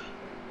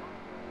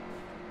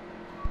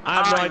 I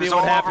have no He idea was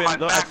what all over happened. my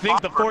Though I back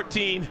think the bumper.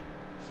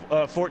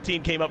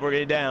 14 came up or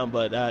get down,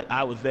 but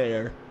I was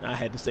there. I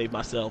had to save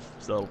myself,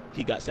 so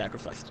he got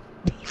sacrificed.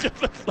 This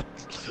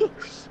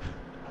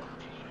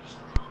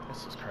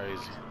is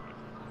crazy.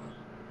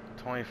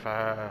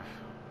 25.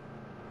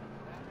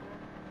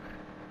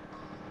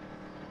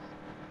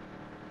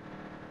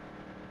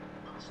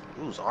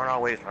 We was on our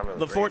way from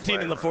The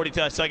 14 and the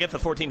 42. So I guess the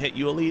 14 hit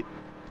you, Elite.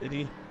 Did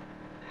he?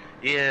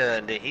 Yeah,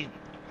 and then he.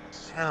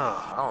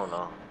 I don't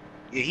know.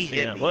 Yeah, he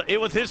hit Yeah. me. Well, it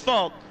was his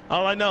fault.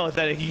 All I know is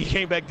that he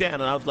came back down,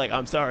 and I was like,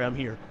 "I'm sorry, I'm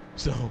here."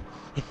 So.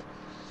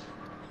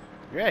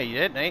 Yeah,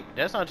 it ain't.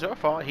 That's not your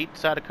fault. He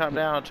decided to come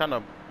down trying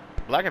to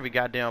block every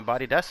goddamn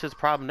body. That's his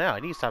problem now.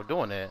 He needs to stop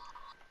doing that.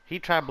 He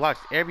tried to block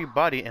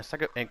everybody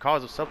and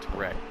cause himself to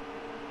wreck.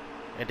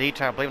 And then he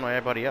tried to blame it on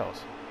everybody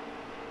else.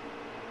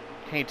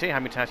 Can't tell you how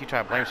many times he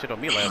tried to blame shit on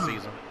me last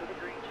season.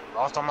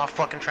 Lost on my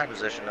fucking track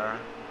position, man.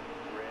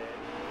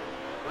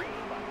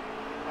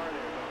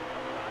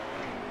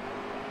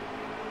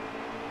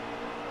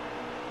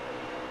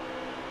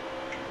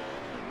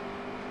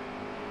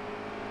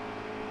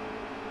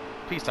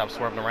 Please stop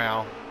swerving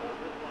around.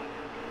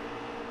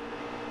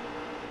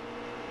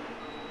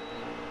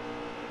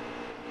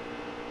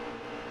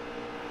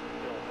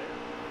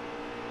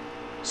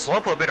 Slow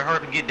up a bit, hurry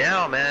up and get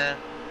down, man.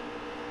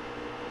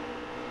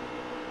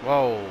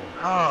 Whoa.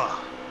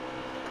 Oh.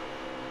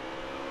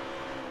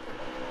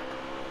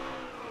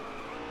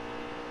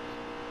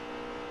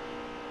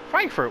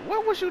 Frankfurt,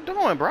 what was you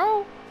doing,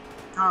 bro?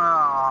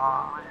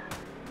 Oh.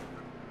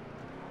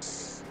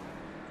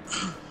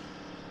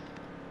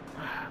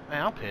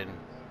 Man, I'm pitting.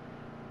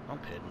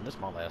 This is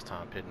my last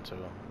time pitting too.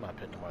 I'm not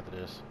pitting no more after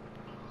this.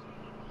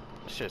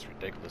 This shit's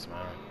ridiculous,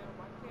 man.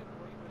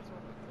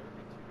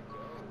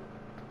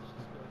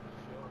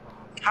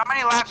 How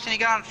many laps can you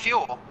get on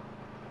fuel?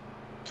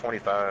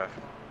 25.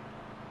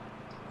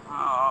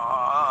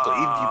 Oh. So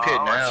even if you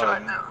pit what now, should I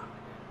and- do?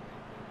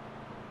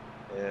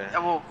 Yeah. Yeah,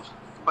 well,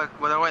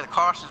 but with the way the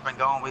caution's been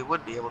going, we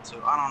would be able to.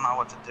 I don't know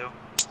what to do.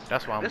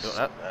 That's why I'm This doing is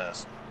that. a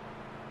mess.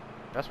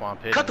 That's why I'm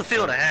pitting. Cut the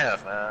field in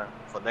half, man,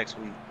 for next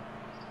week.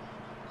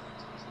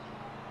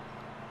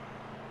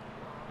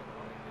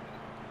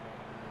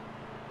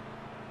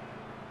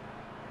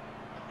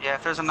 Yeah,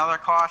 if there's another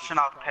caution,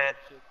 I'll pit.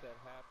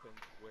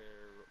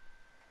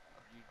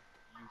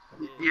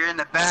 You're in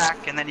the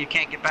back, and then you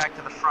can't get back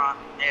to the front.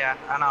 Yeah,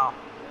 I know.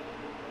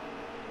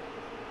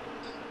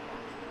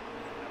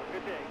 Have a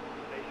good day.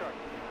 Stay sharp.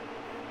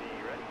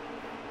 Be ready.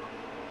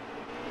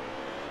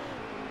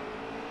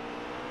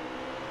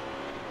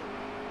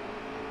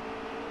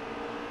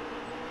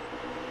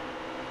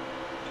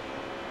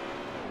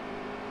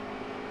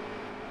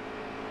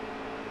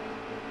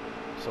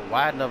 It's a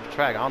wide enough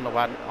track. I don't know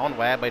why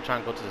everybody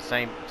trying to go to the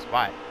same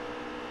spot.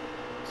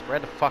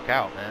 Spread the fuck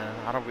out, man.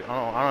 I don't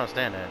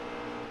understand that.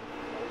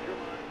 Hold your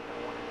line.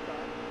 I want it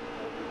tight.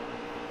 Hold your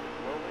line.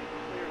 Slowly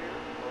clear here.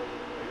 Slowly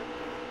clear.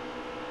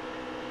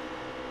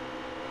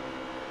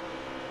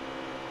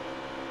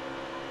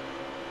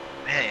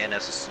 Man,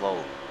 that's a slow.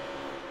 Careful.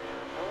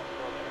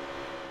 Slow there.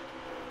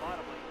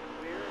 Bottom lane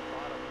clear.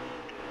 Bottom lane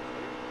is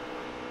clear.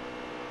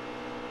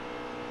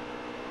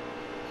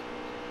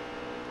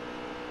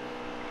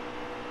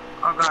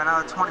 Oh god,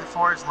 now the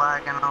 24 is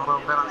lagging a little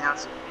bit on the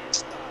outside.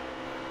 Inside.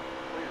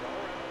 Clear all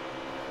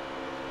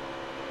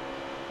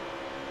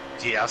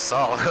around. Yeah, I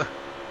saw.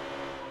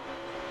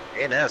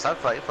 NS, I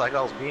feel like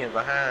I was being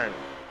behind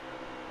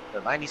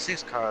the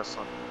 96 car or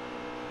something.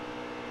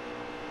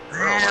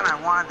 Man, I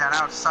wanted that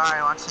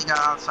outside. Once he got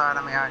outside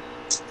of me,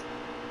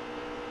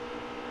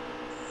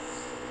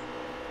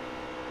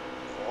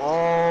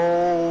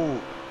 Oh.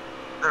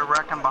 they're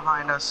wrecking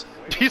behind us.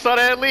 You saw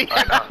that, Lee?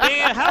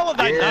 Man, how was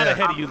I not Yeah.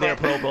 ahead of you there,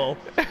 Pro Bowl?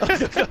 I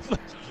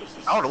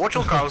don't know what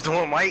your car was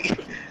doing, Mike.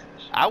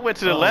 I went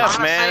to the left,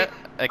 Honestly- man,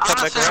 and come back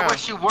Honestly, I around.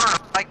 wish you were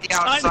like the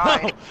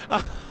outside. I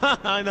know.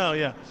 I know,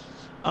 yeah.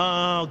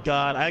 Oh,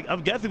 God.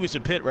 I'm guessing we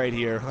should pit right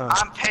here, huh?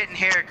 I'm pitting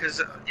here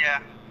because, yeah.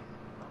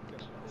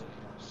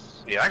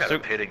 Yeah, I gotta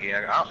pit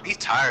again. These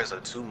tires are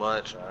too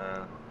much,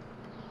 man.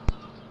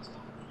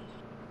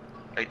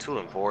 They too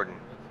important.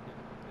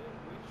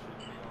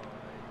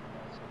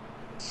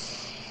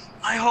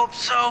 I hope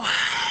so.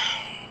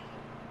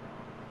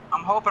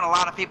 I'm hoping a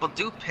lot of people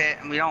do pit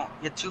and we don't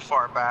get too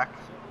far back.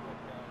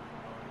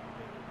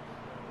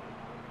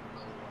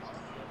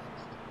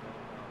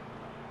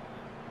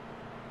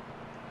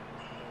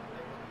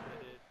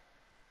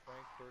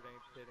 Frankfurt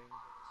ain't pitting.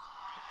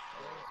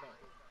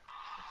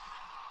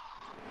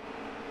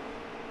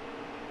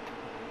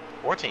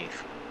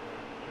 14th.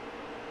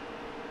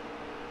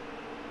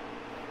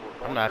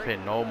 I'm not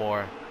pitting no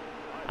more.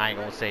 I ain't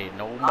gonna say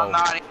no I'm more.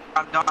 not.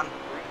 I'm done.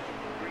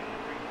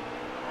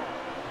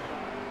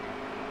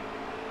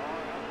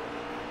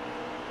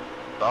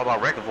 It's all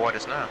about wreck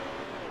avoidance now.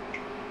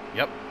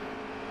 Yep.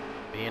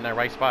 Be in that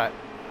right spot.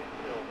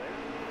 Still there.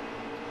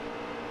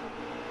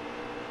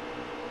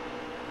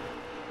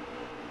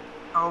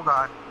 Oh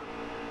god.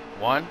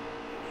 One.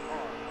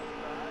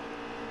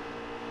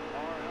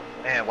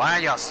 Man, why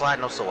are y'all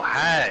sliding up so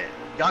high?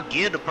 Y'all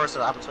give the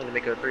person the opportunity to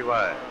make it a 3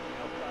 wide.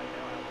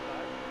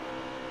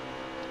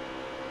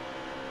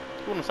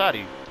 Who on the side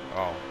of you?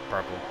 Oh,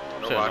 purple.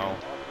 Should've Nobody. known.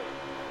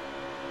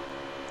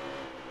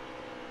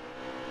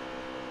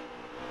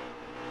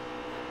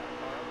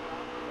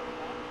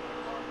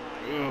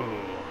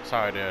 Ooh,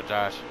 sorry there,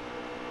 Josh.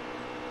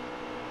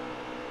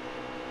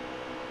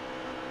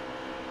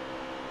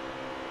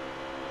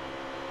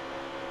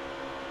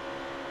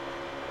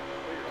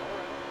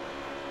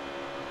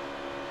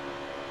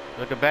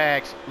 Look at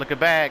Bags. Look at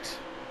Bags.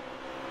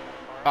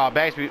 Oh,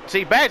 Bags.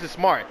 See, Bags is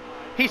smart.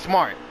 He's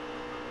smart.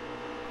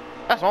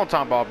 That's what I'm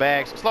talking about,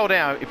 Bags. Slow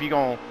down if you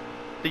gonna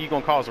think you're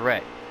gonna cause a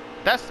wreck.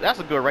 That's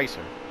a good racer.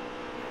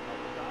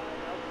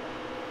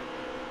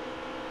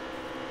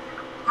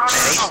 And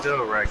they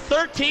still wrecked.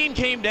 13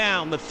 came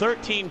down. The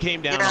 13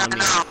 came down Yeah, on me.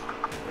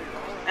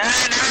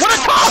 What a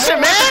caution,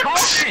 man!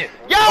 Caution!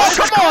 Yo,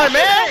 come on,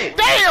 man!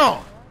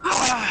 Damn!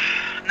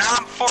 Now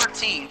I'm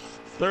 14th.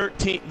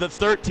 13. The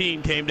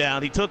 13 came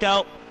down. He took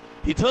out.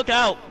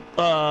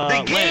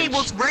 The game Lynch.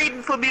 was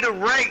waiting for me to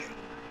wreck,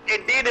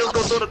 and then it was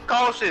gonna do the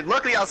caution.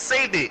 Luckily, I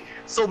saved it.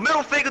 So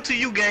middle finger to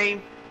you,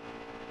 game.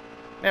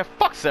 Man,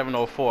 fuck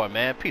 704,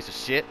 man. Piece of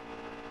shit.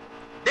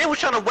 They was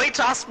trying to wait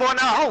till I spun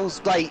out. I was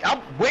like,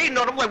 I'm waiting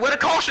on them. Like, where the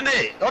caution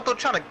at? I thought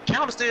trying to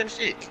counter steer and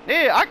shit.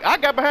 Yeah, I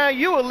got behind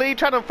you, Ali,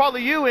 trying to follow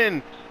you,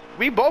 and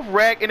we both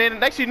wrecked, and then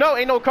next you know,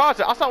 ain't no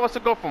caution. I saw us to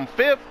go from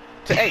 5th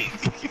to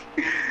 8th.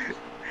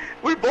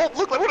 We both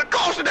look like where the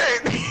caution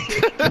at.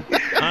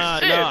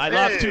 No, I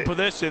lost 2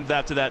 positions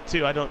after that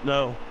too. I don't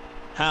know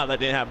how that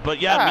didn't happen, but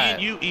yeah, me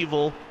and you,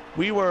 Evil,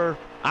 we were.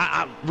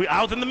 I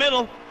was in the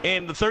middle,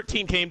 and the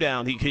 13 came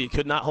down. He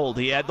could not hold.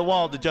 He had the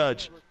wall to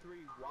judge.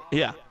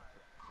 Yeah.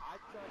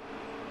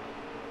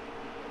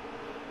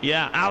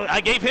 Yeah,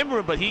 I gave him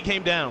room, but he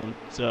came down.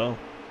 So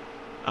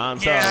I'm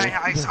sorry. Yeah,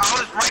 I was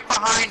right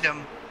behind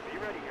him.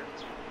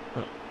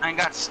 And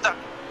got stuck.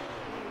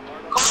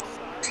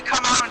 He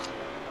come out and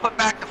put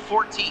back to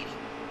 14th.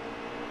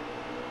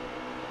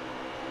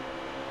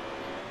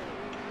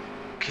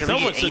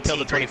 Someone should tell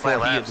the 24 he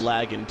laps. is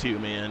lagging too,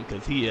 man,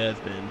 because he has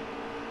been.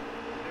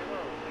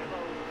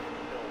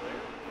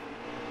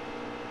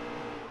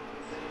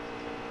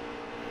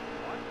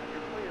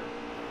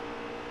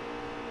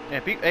 Yeah,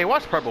 hey,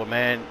 watch Purple,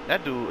 man.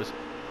 That dude is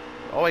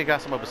always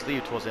got some up his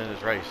sleeve towards the end of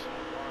this race.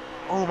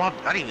 Oh my!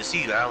 I didn't even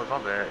see you, Alex. My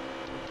bad.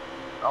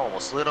 I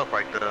almost slid up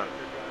right there.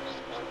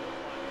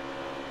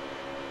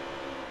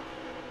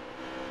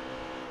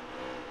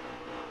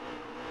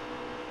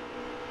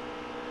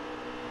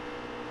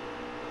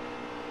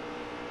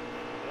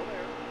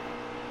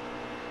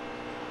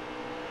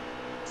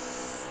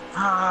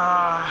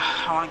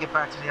 I want to get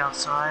back to the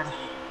outside.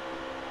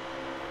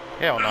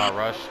 Hell no,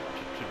 Rush.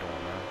 What you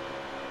doing, man?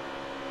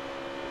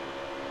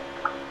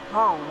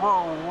 Whoa,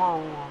 whoa,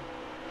 whoa.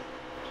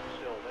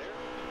 Still there.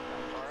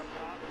 Car up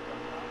top.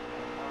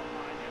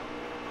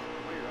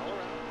 Clear all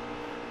around.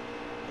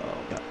 Oh,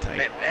 got tight.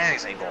 Man,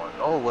 Bags ain't going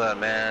nowhere,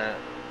 man.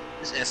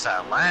 This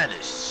inside line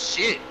is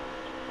shit.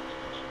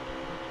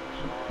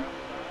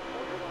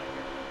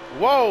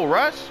 Whoa,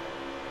 Rush.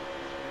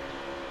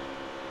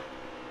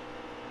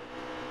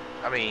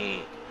 I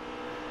mean,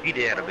 he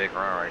did have a big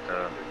run right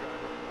there.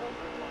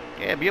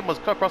 Yeah, but he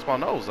almost cut across my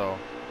nose, though.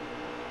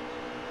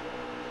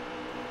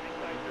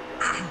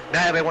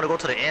 Now everybody want to go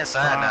to the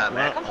inside now,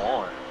 man. Come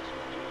on.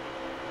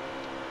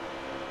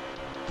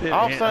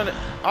 All of a sudden,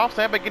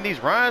 everybody getting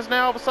these runs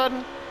now, all of a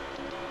sudden?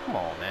 Come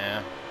on,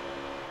 man.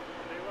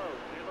 Stay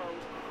low.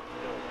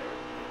 Still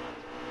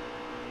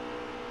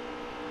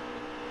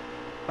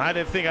there. I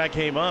didn't think I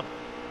came up.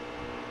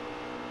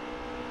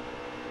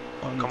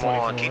 Come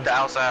on, keep the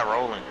outside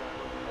rolling.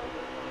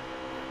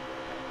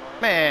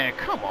 Man,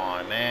 come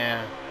on,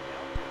 man.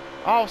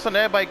 All of a sudden,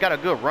 everybody got a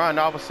good run.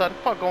 All of a sudden,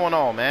 what going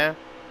on, man?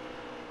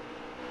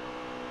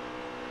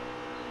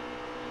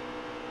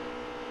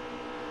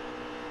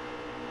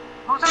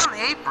 Who's on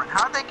the apron?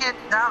 How'd they get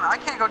down? I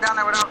can't go down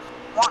there without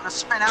wanting to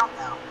spin out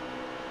now.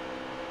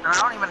 And I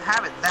don't even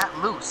have it that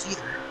loose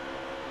either.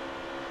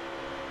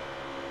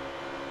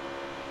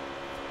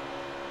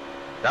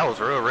 That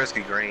was real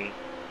risky, Green.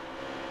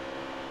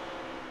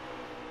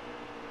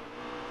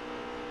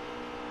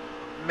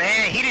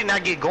 Man, he did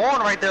not get going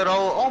right there,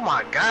 though. Oh,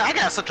 my God. I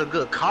got such a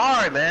good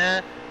car,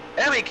 man.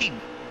 Everybody keep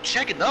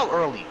checking up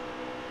early.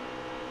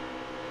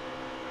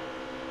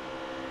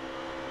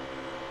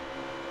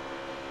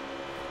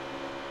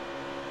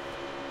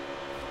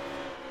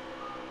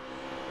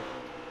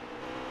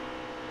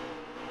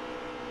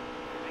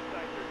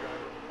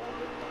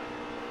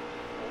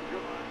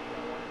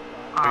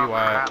 Three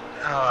wide.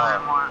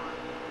 Crap.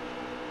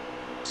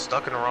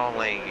 Stuck in the wrong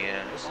lane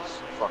again. This is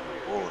fucking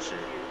bullshit.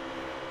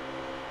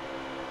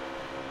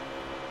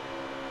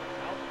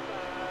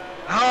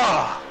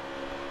 Ah.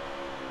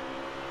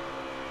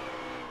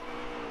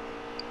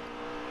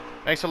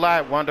 Thanks a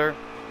lot, Wonder.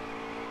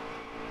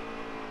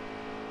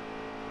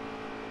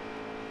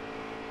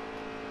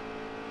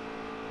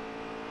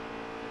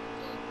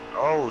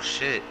 Oh,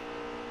 shit.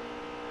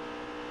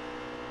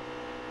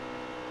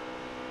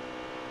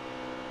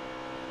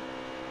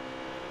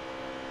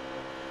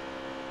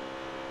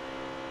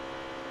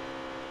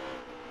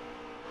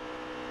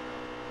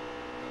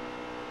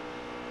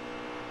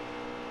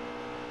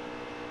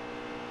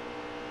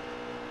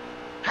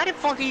 How the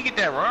fuck did you get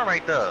that run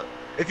right there?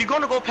 If you're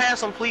gonna go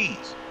past him,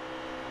 please.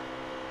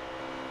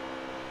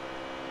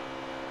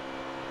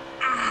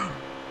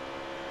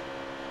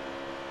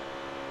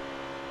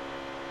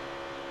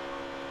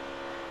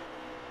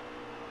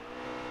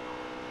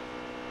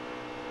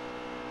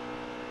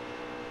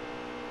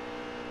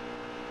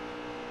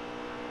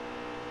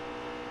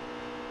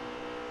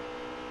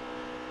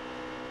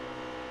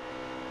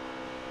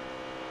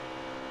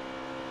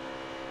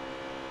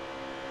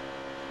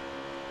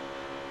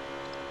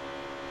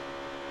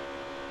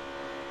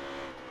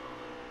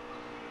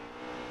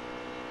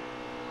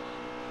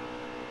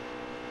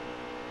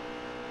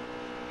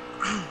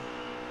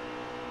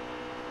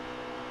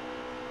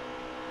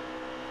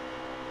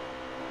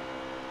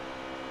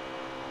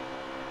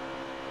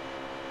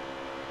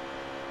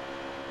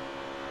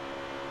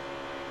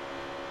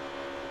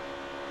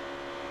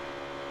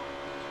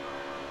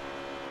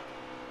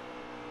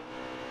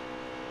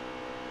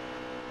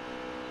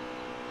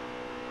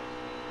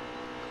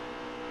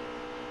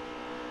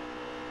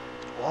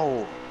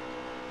 Whoa.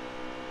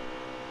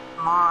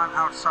 Come on,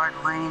 outside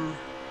lane.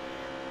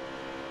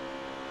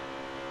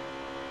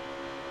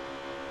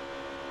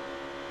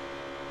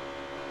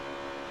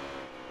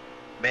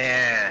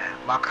 Man,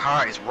 my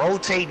car is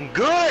rotating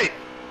good.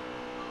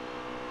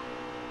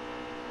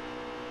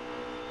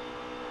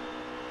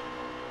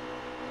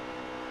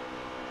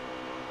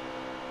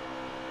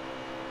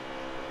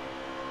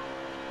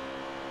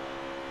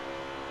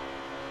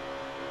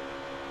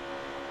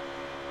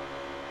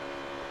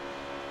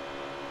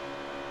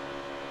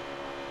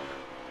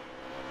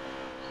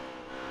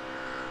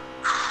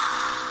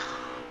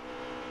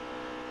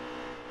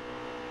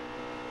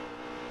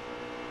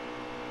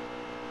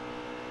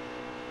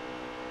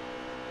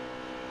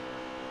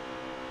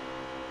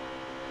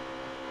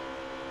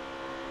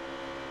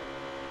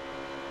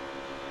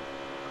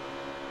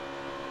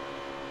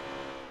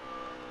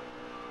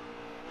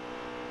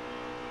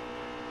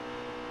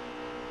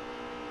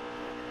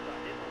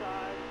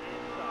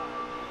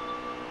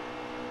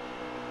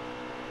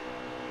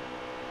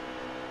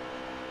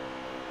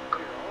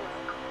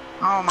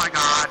 Oh my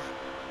God.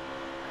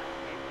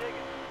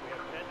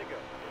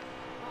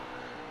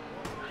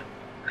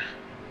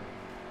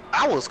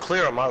 I was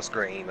clear on my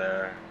screen,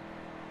 man.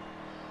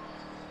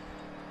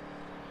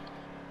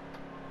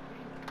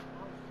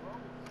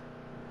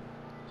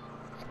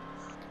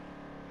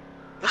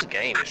 This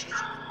game is.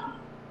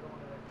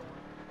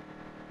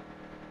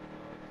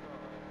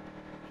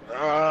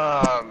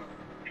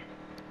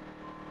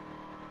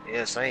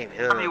 Yeah, same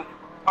here. I mean,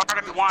 part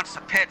of me wants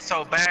to pit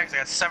so bad 'cause I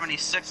got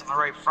 76 on the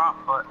right front,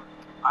 but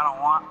I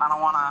don't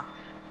want to.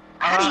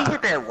 How do you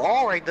hit that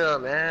wall right there,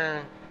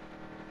 man?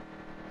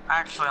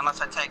 Actually, unless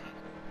I take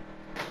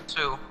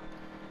 2.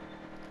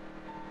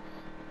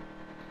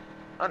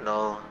 I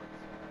know.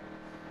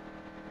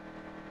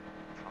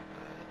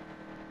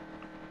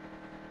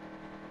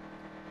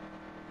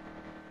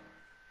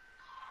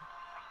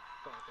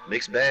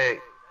 Mixed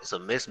bag. It's a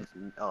mixed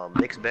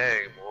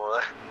bag,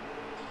 boy.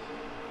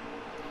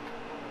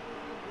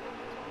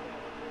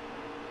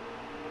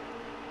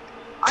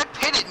 I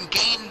pitted and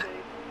gained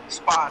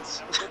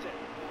spots.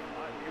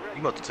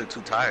 You must have took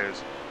 2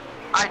 tires.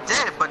 I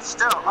did, but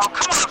still. Oh,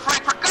 come on,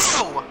 Frankfurt,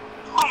 go!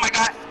 Oh my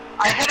God,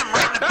 I hit him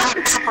right in the back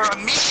bumper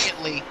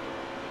immediately.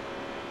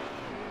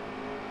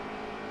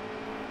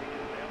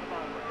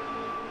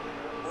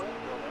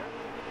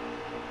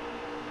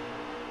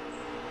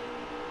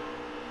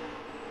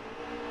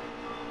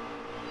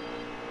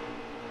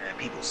 Man,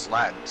 people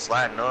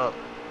sliding up.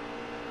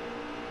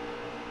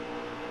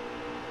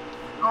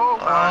 Oh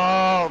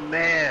God. Oh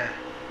man.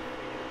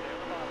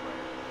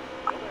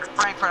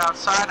 Frankfurt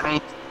outside of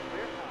me.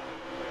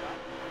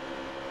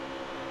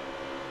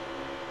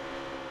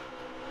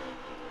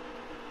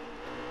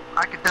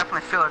 I could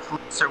definitely feel it's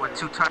looser with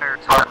 2 tires.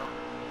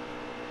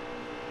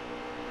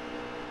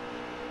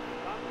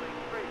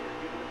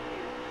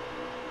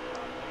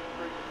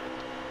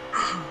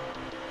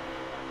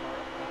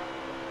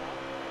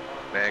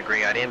 Man,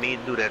 Green, I didn't mean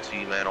to do that to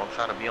you, man. Don't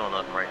try to be on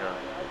nothing right now.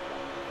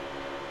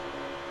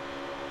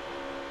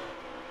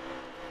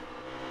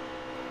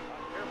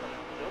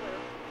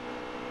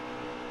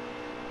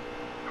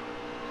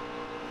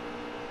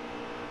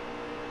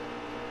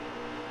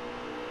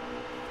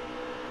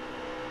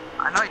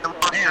 I know you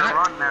lost your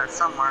run there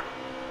somewhere.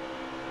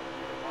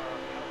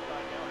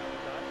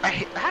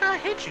 How did I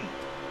hit you?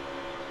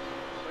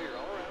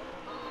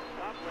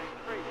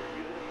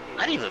 I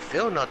didn't even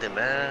feel nothing,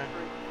 man.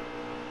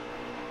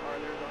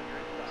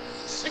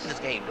 Sick of this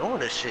game doing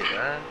this shit,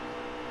 man.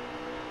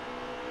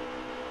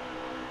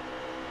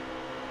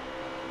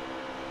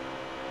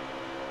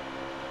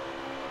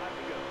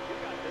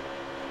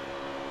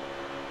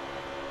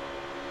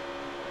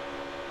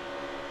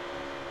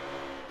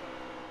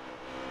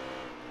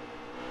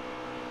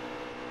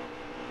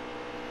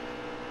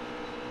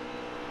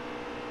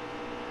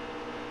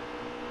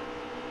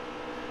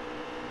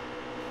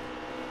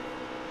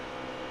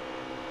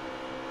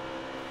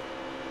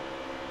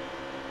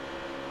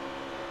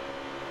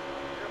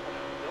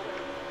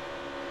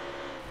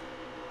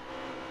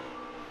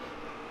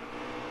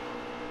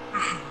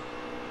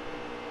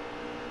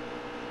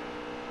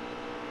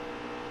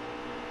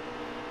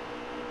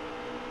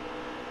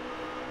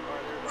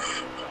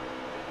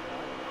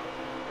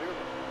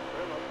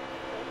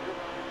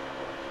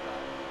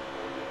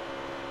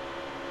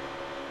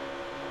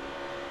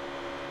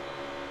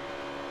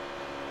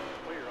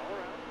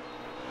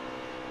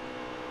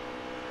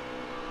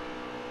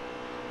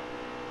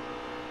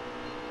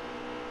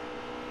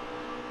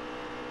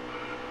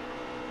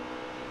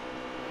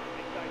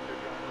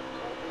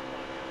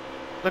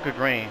 Look at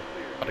Green.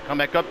 About to come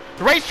back up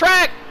the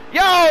racetrack.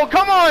 Yo,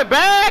 come on,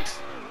 Bags.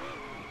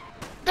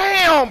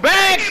 Damn,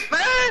 Bags.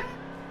 Man!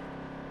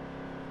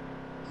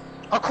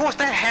 Of course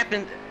that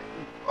happened.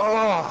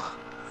 Oh,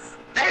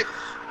 that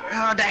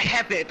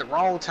happened at the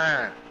wrong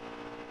time.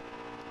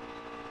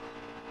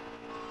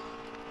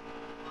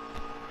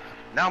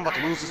 Now I'm about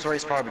to lose this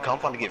race car because I'm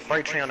about to get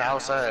freight train on the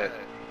outside.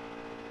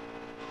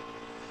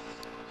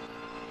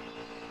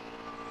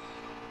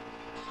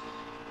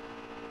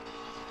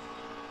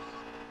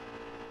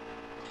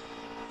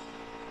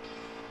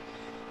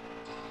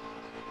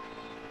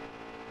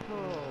 Oh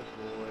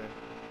boy.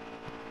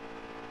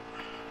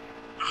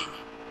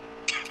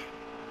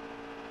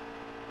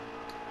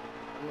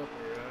 I'm up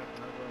here, right?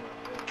 I'm going my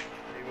pit.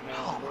 Even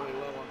though I'm really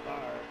low on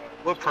fire.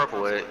 What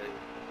purple at?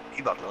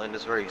 He about to win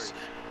this race.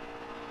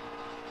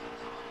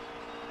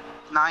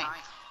 9th.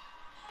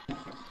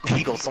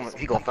 He gonna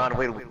find a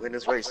way to win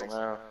this race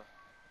somehow.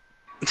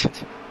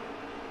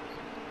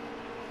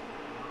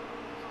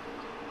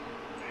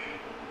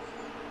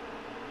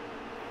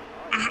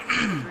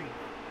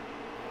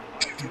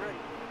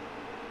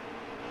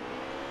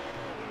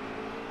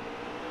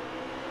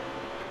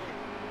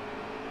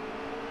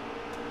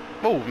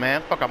 Move,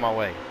 man. Fuck out my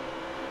way.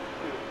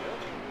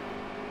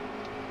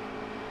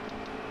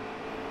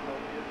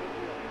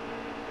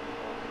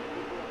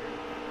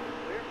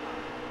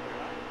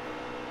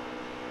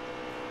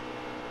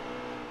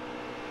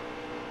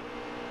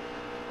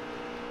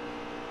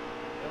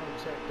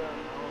 Checked up,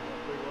 I was on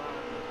 3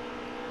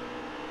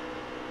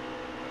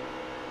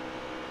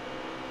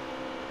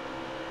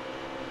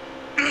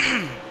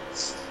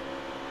 lines.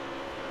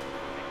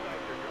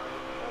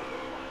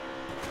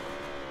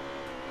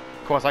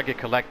 Of course, I get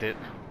collected.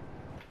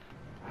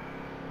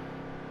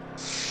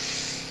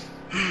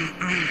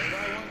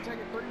 Everybody want to take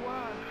it 3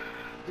 wide.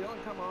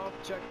 Dylan come off,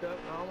 checked up,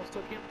 I almost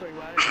took him 3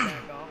 wide, and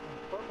back off.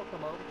 Purple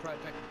come over, try to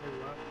take it 3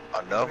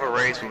 wide. Another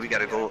race where we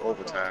gotta go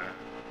overtime.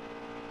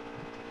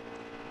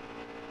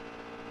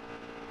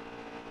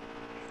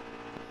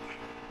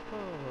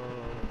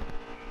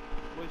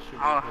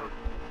 Oh.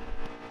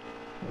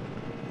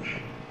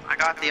 I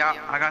got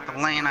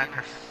the lane I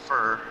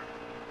prefer.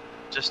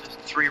 Just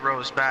 3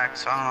 rows back,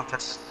 so I don't know if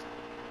that's.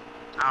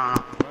 I don't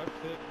know. My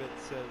Fitbit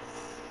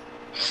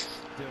says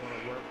I'm doing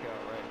a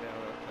workout right now.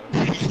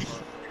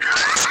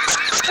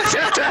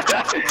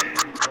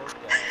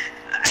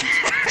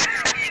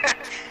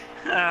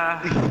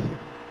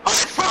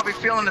 I'm probably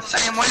feeling the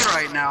same way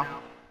right now.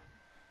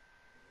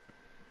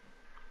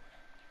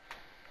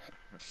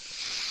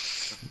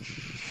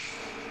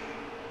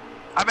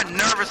 I've been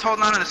nervous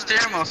holding on to the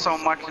steering wheel so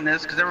much in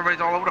this because everybody's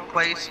all over the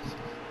place.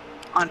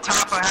 On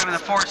top of having the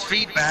force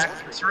feedback,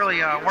 it's really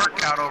a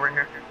workout over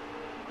here.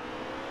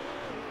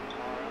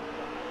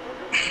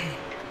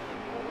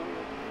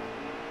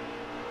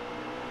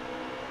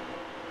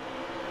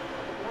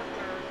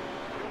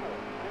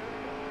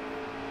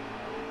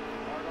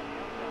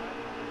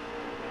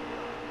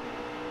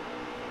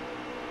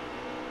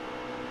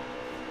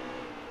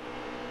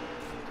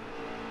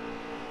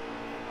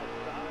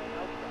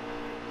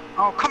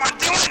 Oh, come on,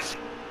 do it!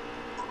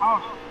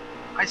 Oh,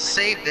 I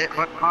saved it,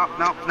 but oh,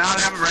 no, now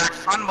that I'm wrecked.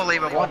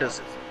 Unbelievable.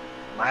 Wonder's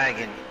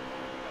lagging.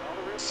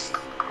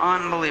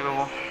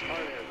 Unbelievable.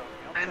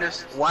 And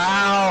this,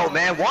 Wow,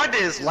 man, Wonder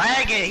is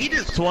lagging. He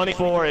just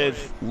 24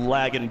 is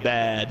lagging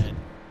bad.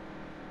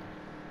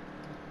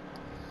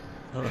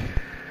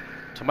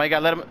 Somebody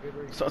gotta let him.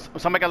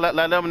 Somebody gotta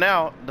let him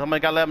know. Somebody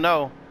gotta let him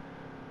know.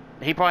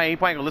 He probably ain't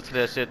gonna listen to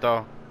that shit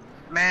though.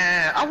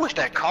 Man, I wish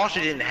that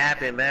caution didn't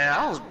happen,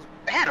 man.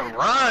 I had a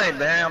run,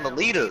 man. I'm the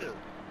leader.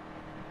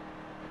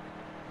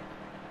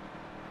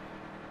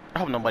 I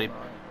hope nobody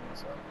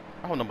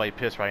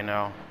pissed right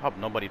now. I hope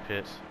nobody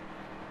pissed.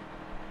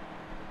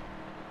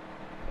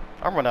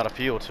 I'm running out of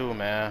fuel too,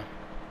 man.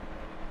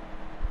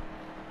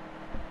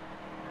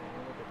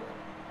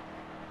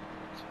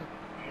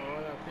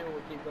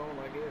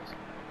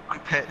 I'm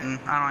pitting.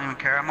 I don't even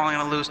care. I'm only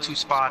gonna lose 2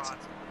 spots.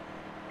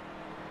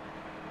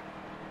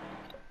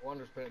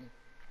 Wonder's pitting.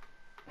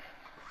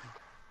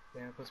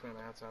 Damn, it puts me on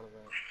the outside of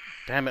that.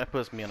 Damn it, that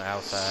puts me on the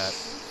outside.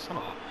 Son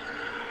of a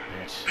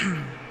bitch.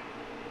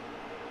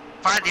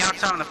 If I had the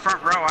outside on the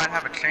front row, I'd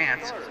have a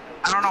chance.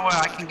 I don't know whether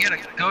I can get a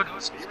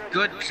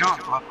good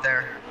jump up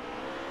there.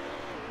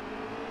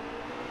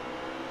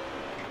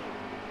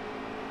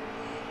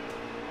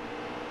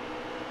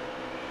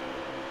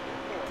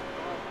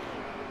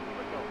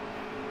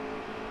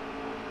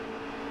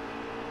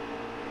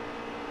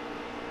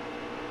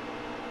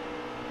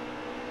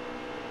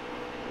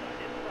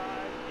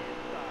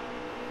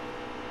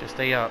 Just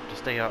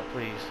stay up,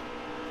 please.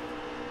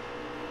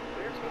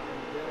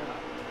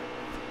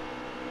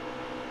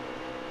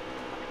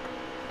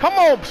 Come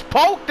on,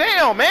 Poke,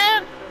 down,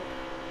 man!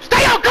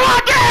 Stay up, come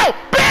on, down,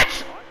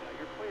 bitch!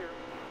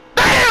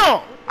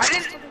 Damn! I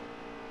didn't.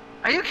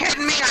 Are you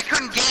kidding me? I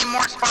couldn't gain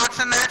more spots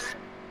than that.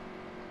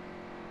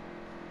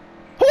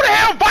 Who the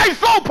hell vice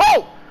so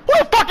Poke? Who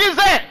the fuck is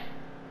that?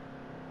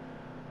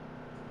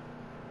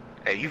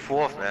 Hey, you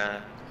 4th,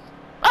 man.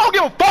 I don't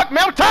give a fuck,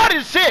 man. I'm tired of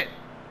this shit.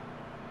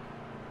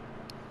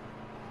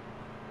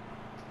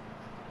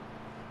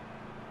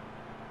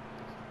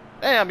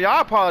 Damn, y'all,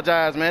 I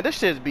apologize, man. This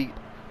shit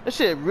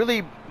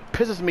really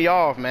pisses me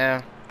off,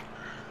 man.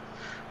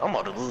 I'm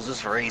about to lose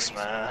this race,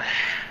 man.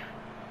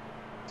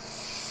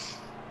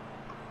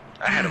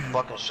 I had a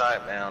fucking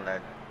shot, man, on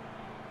that,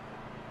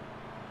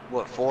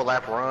 what,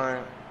 4-lap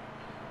run?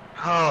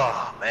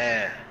 Oh,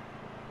 man.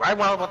 Right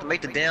when I was about to make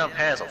the damn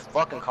pass, a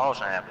fucking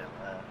caution happened,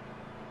 man.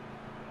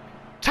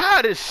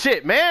 Tired of this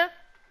shit, man.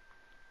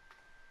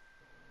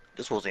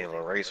 This wasn't even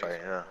a race right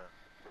here.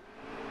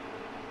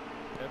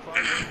 If I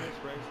win this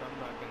race, I'm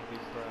not gonna be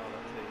proud.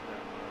 I'll tell you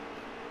that much.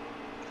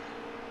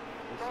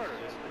 This Starter, is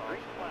just green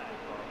caution flag. after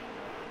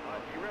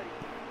caution. You ready?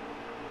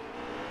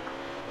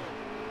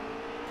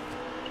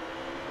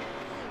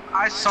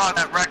 I saw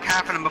that wreck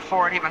happening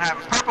before it even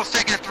happened. Purple's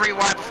taking it 3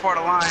 wide before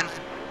the line.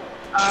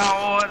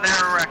 Oh,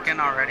 they're wrecking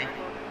already.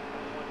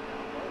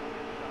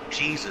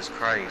 Jesus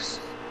Christ.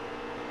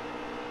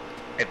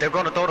 If they're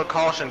gonna throw the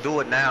caution, do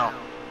it now.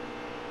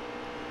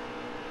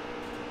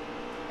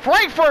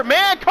 Frankfurt,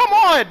 man, come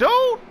on,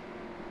 dude.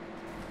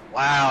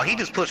 Wow, he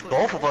just pushed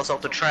both of us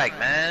off the track,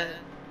 man.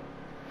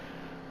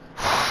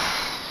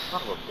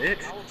 Son of a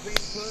bitch. I was being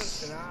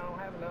pushed and I don't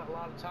have a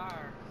lot of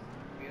tire,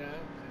 you know.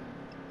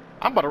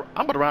 I'm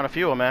about to run out of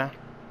fuel, man.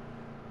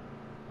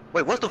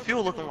 Wait, what's the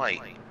fuel looking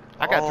like?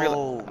 I got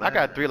Oh, I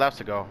got 3 laps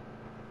to go.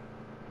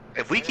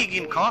 If we keep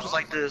getting cautions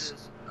like this,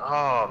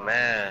 oh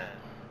man.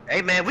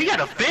 Hey man, we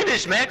gotta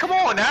finish, man. Come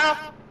on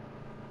now.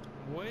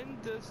 When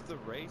does the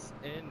race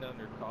end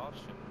under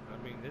caution?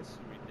 I mean, this is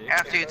ridiculous.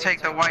 After you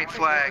take the white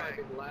flag.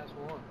 The last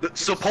one.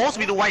 It's supposed to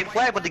be the white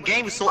flag, but the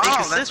game is so Oh,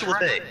 inconsistent that's with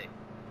right. it.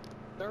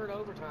 Third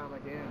overtime, I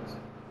guess.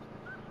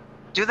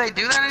 Do they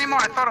do that anymore?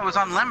 I thought it was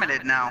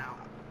unlimited now.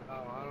 Oh,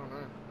 I don't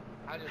know.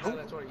 I just know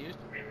that's what it used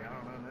to be. I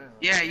don't know now.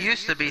 Yeah, it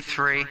used to be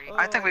 3.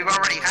 I think we've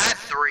already had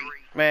 3.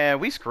 Man,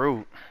 we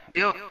screwed.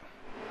 Deal.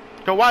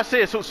 Go watch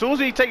this. So, as soon as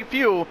we take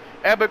fuel,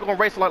 everybody gonna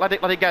race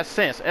like they got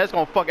sense. And that's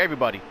gonna fuck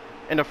everybody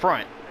in the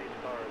front.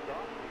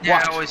 Yeah,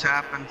 Watch. it always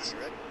happens.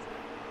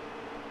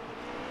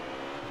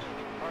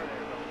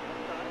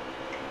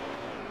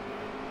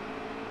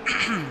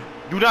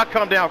 Do not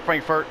come down,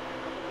 Frankfurt.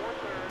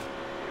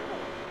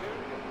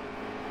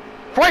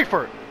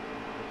 Frankfurt.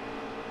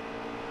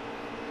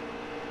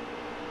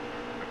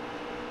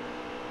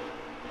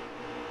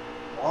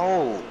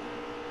 Oh.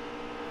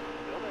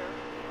 Still there.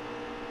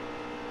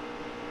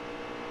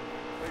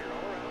 Clear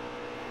all around.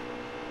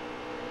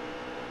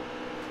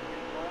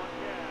 Get low on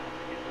gas.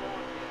 Get low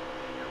on gas.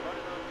 You're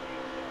running on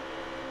fumes.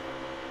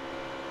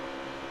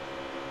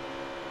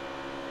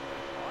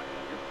 All right,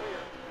 you're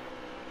clear.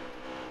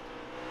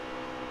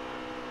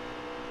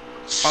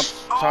 I'm sorry.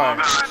 Oh, God.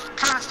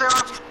 Trying to stay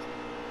off.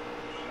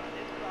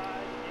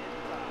 Inside.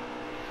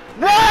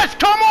 Rush,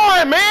 come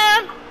on,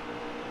 man.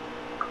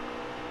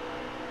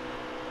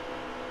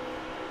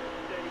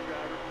 Steady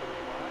driver, 3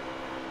 wide.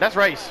 That's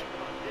race.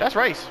 That's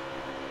race.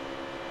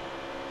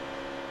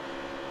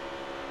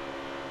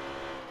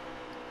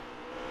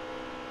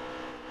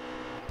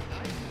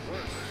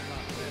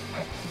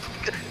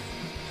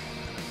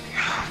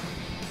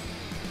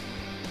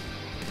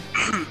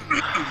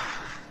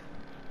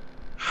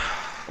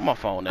 On my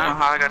phone I don't know now.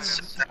 how I got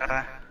That's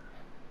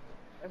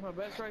my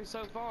best race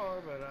so far,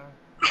 but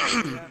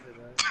I today.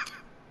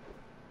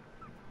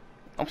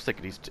 I'm sick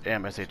of these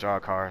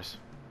MSHR cars.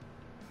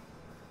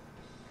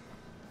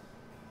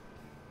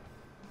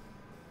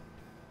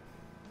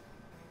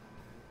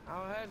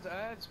 I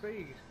had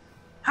speed.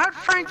 How'd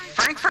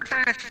Frankfurt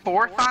finish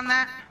 4th on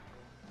that?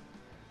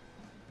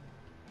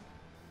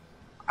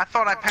 I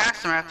thought I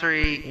passed him after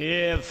he...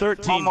 Yeah,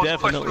 13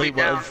 Almost pushed definitely me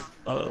down.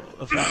 was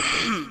a factor.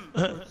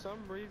 For some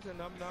reason,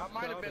 I'm not I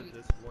might have proud been- of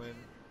this win.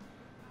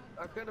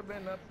 I could have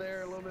been up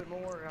there a little bit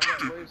more, and I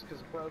got loose because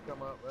the pro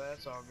come up, but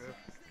that's all good.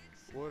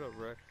 What a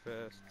wreck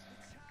fest.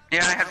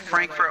 Yeah, I had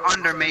Frankfurt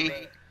under me.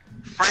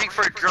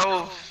 Frankfurt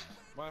drove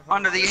My heart-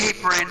 under the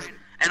apron,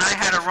 and I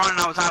had a run and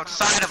I was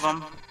outside of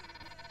him.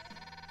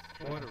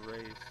 What a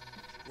race.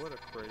 What a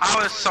crazy. I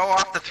was so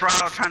off the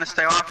throttle trying to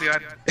stay off you,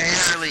 it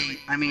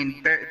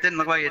didn't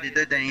look like it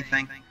did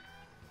anything.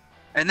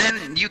 And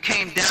then you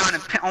came down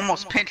and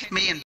almost pinched me and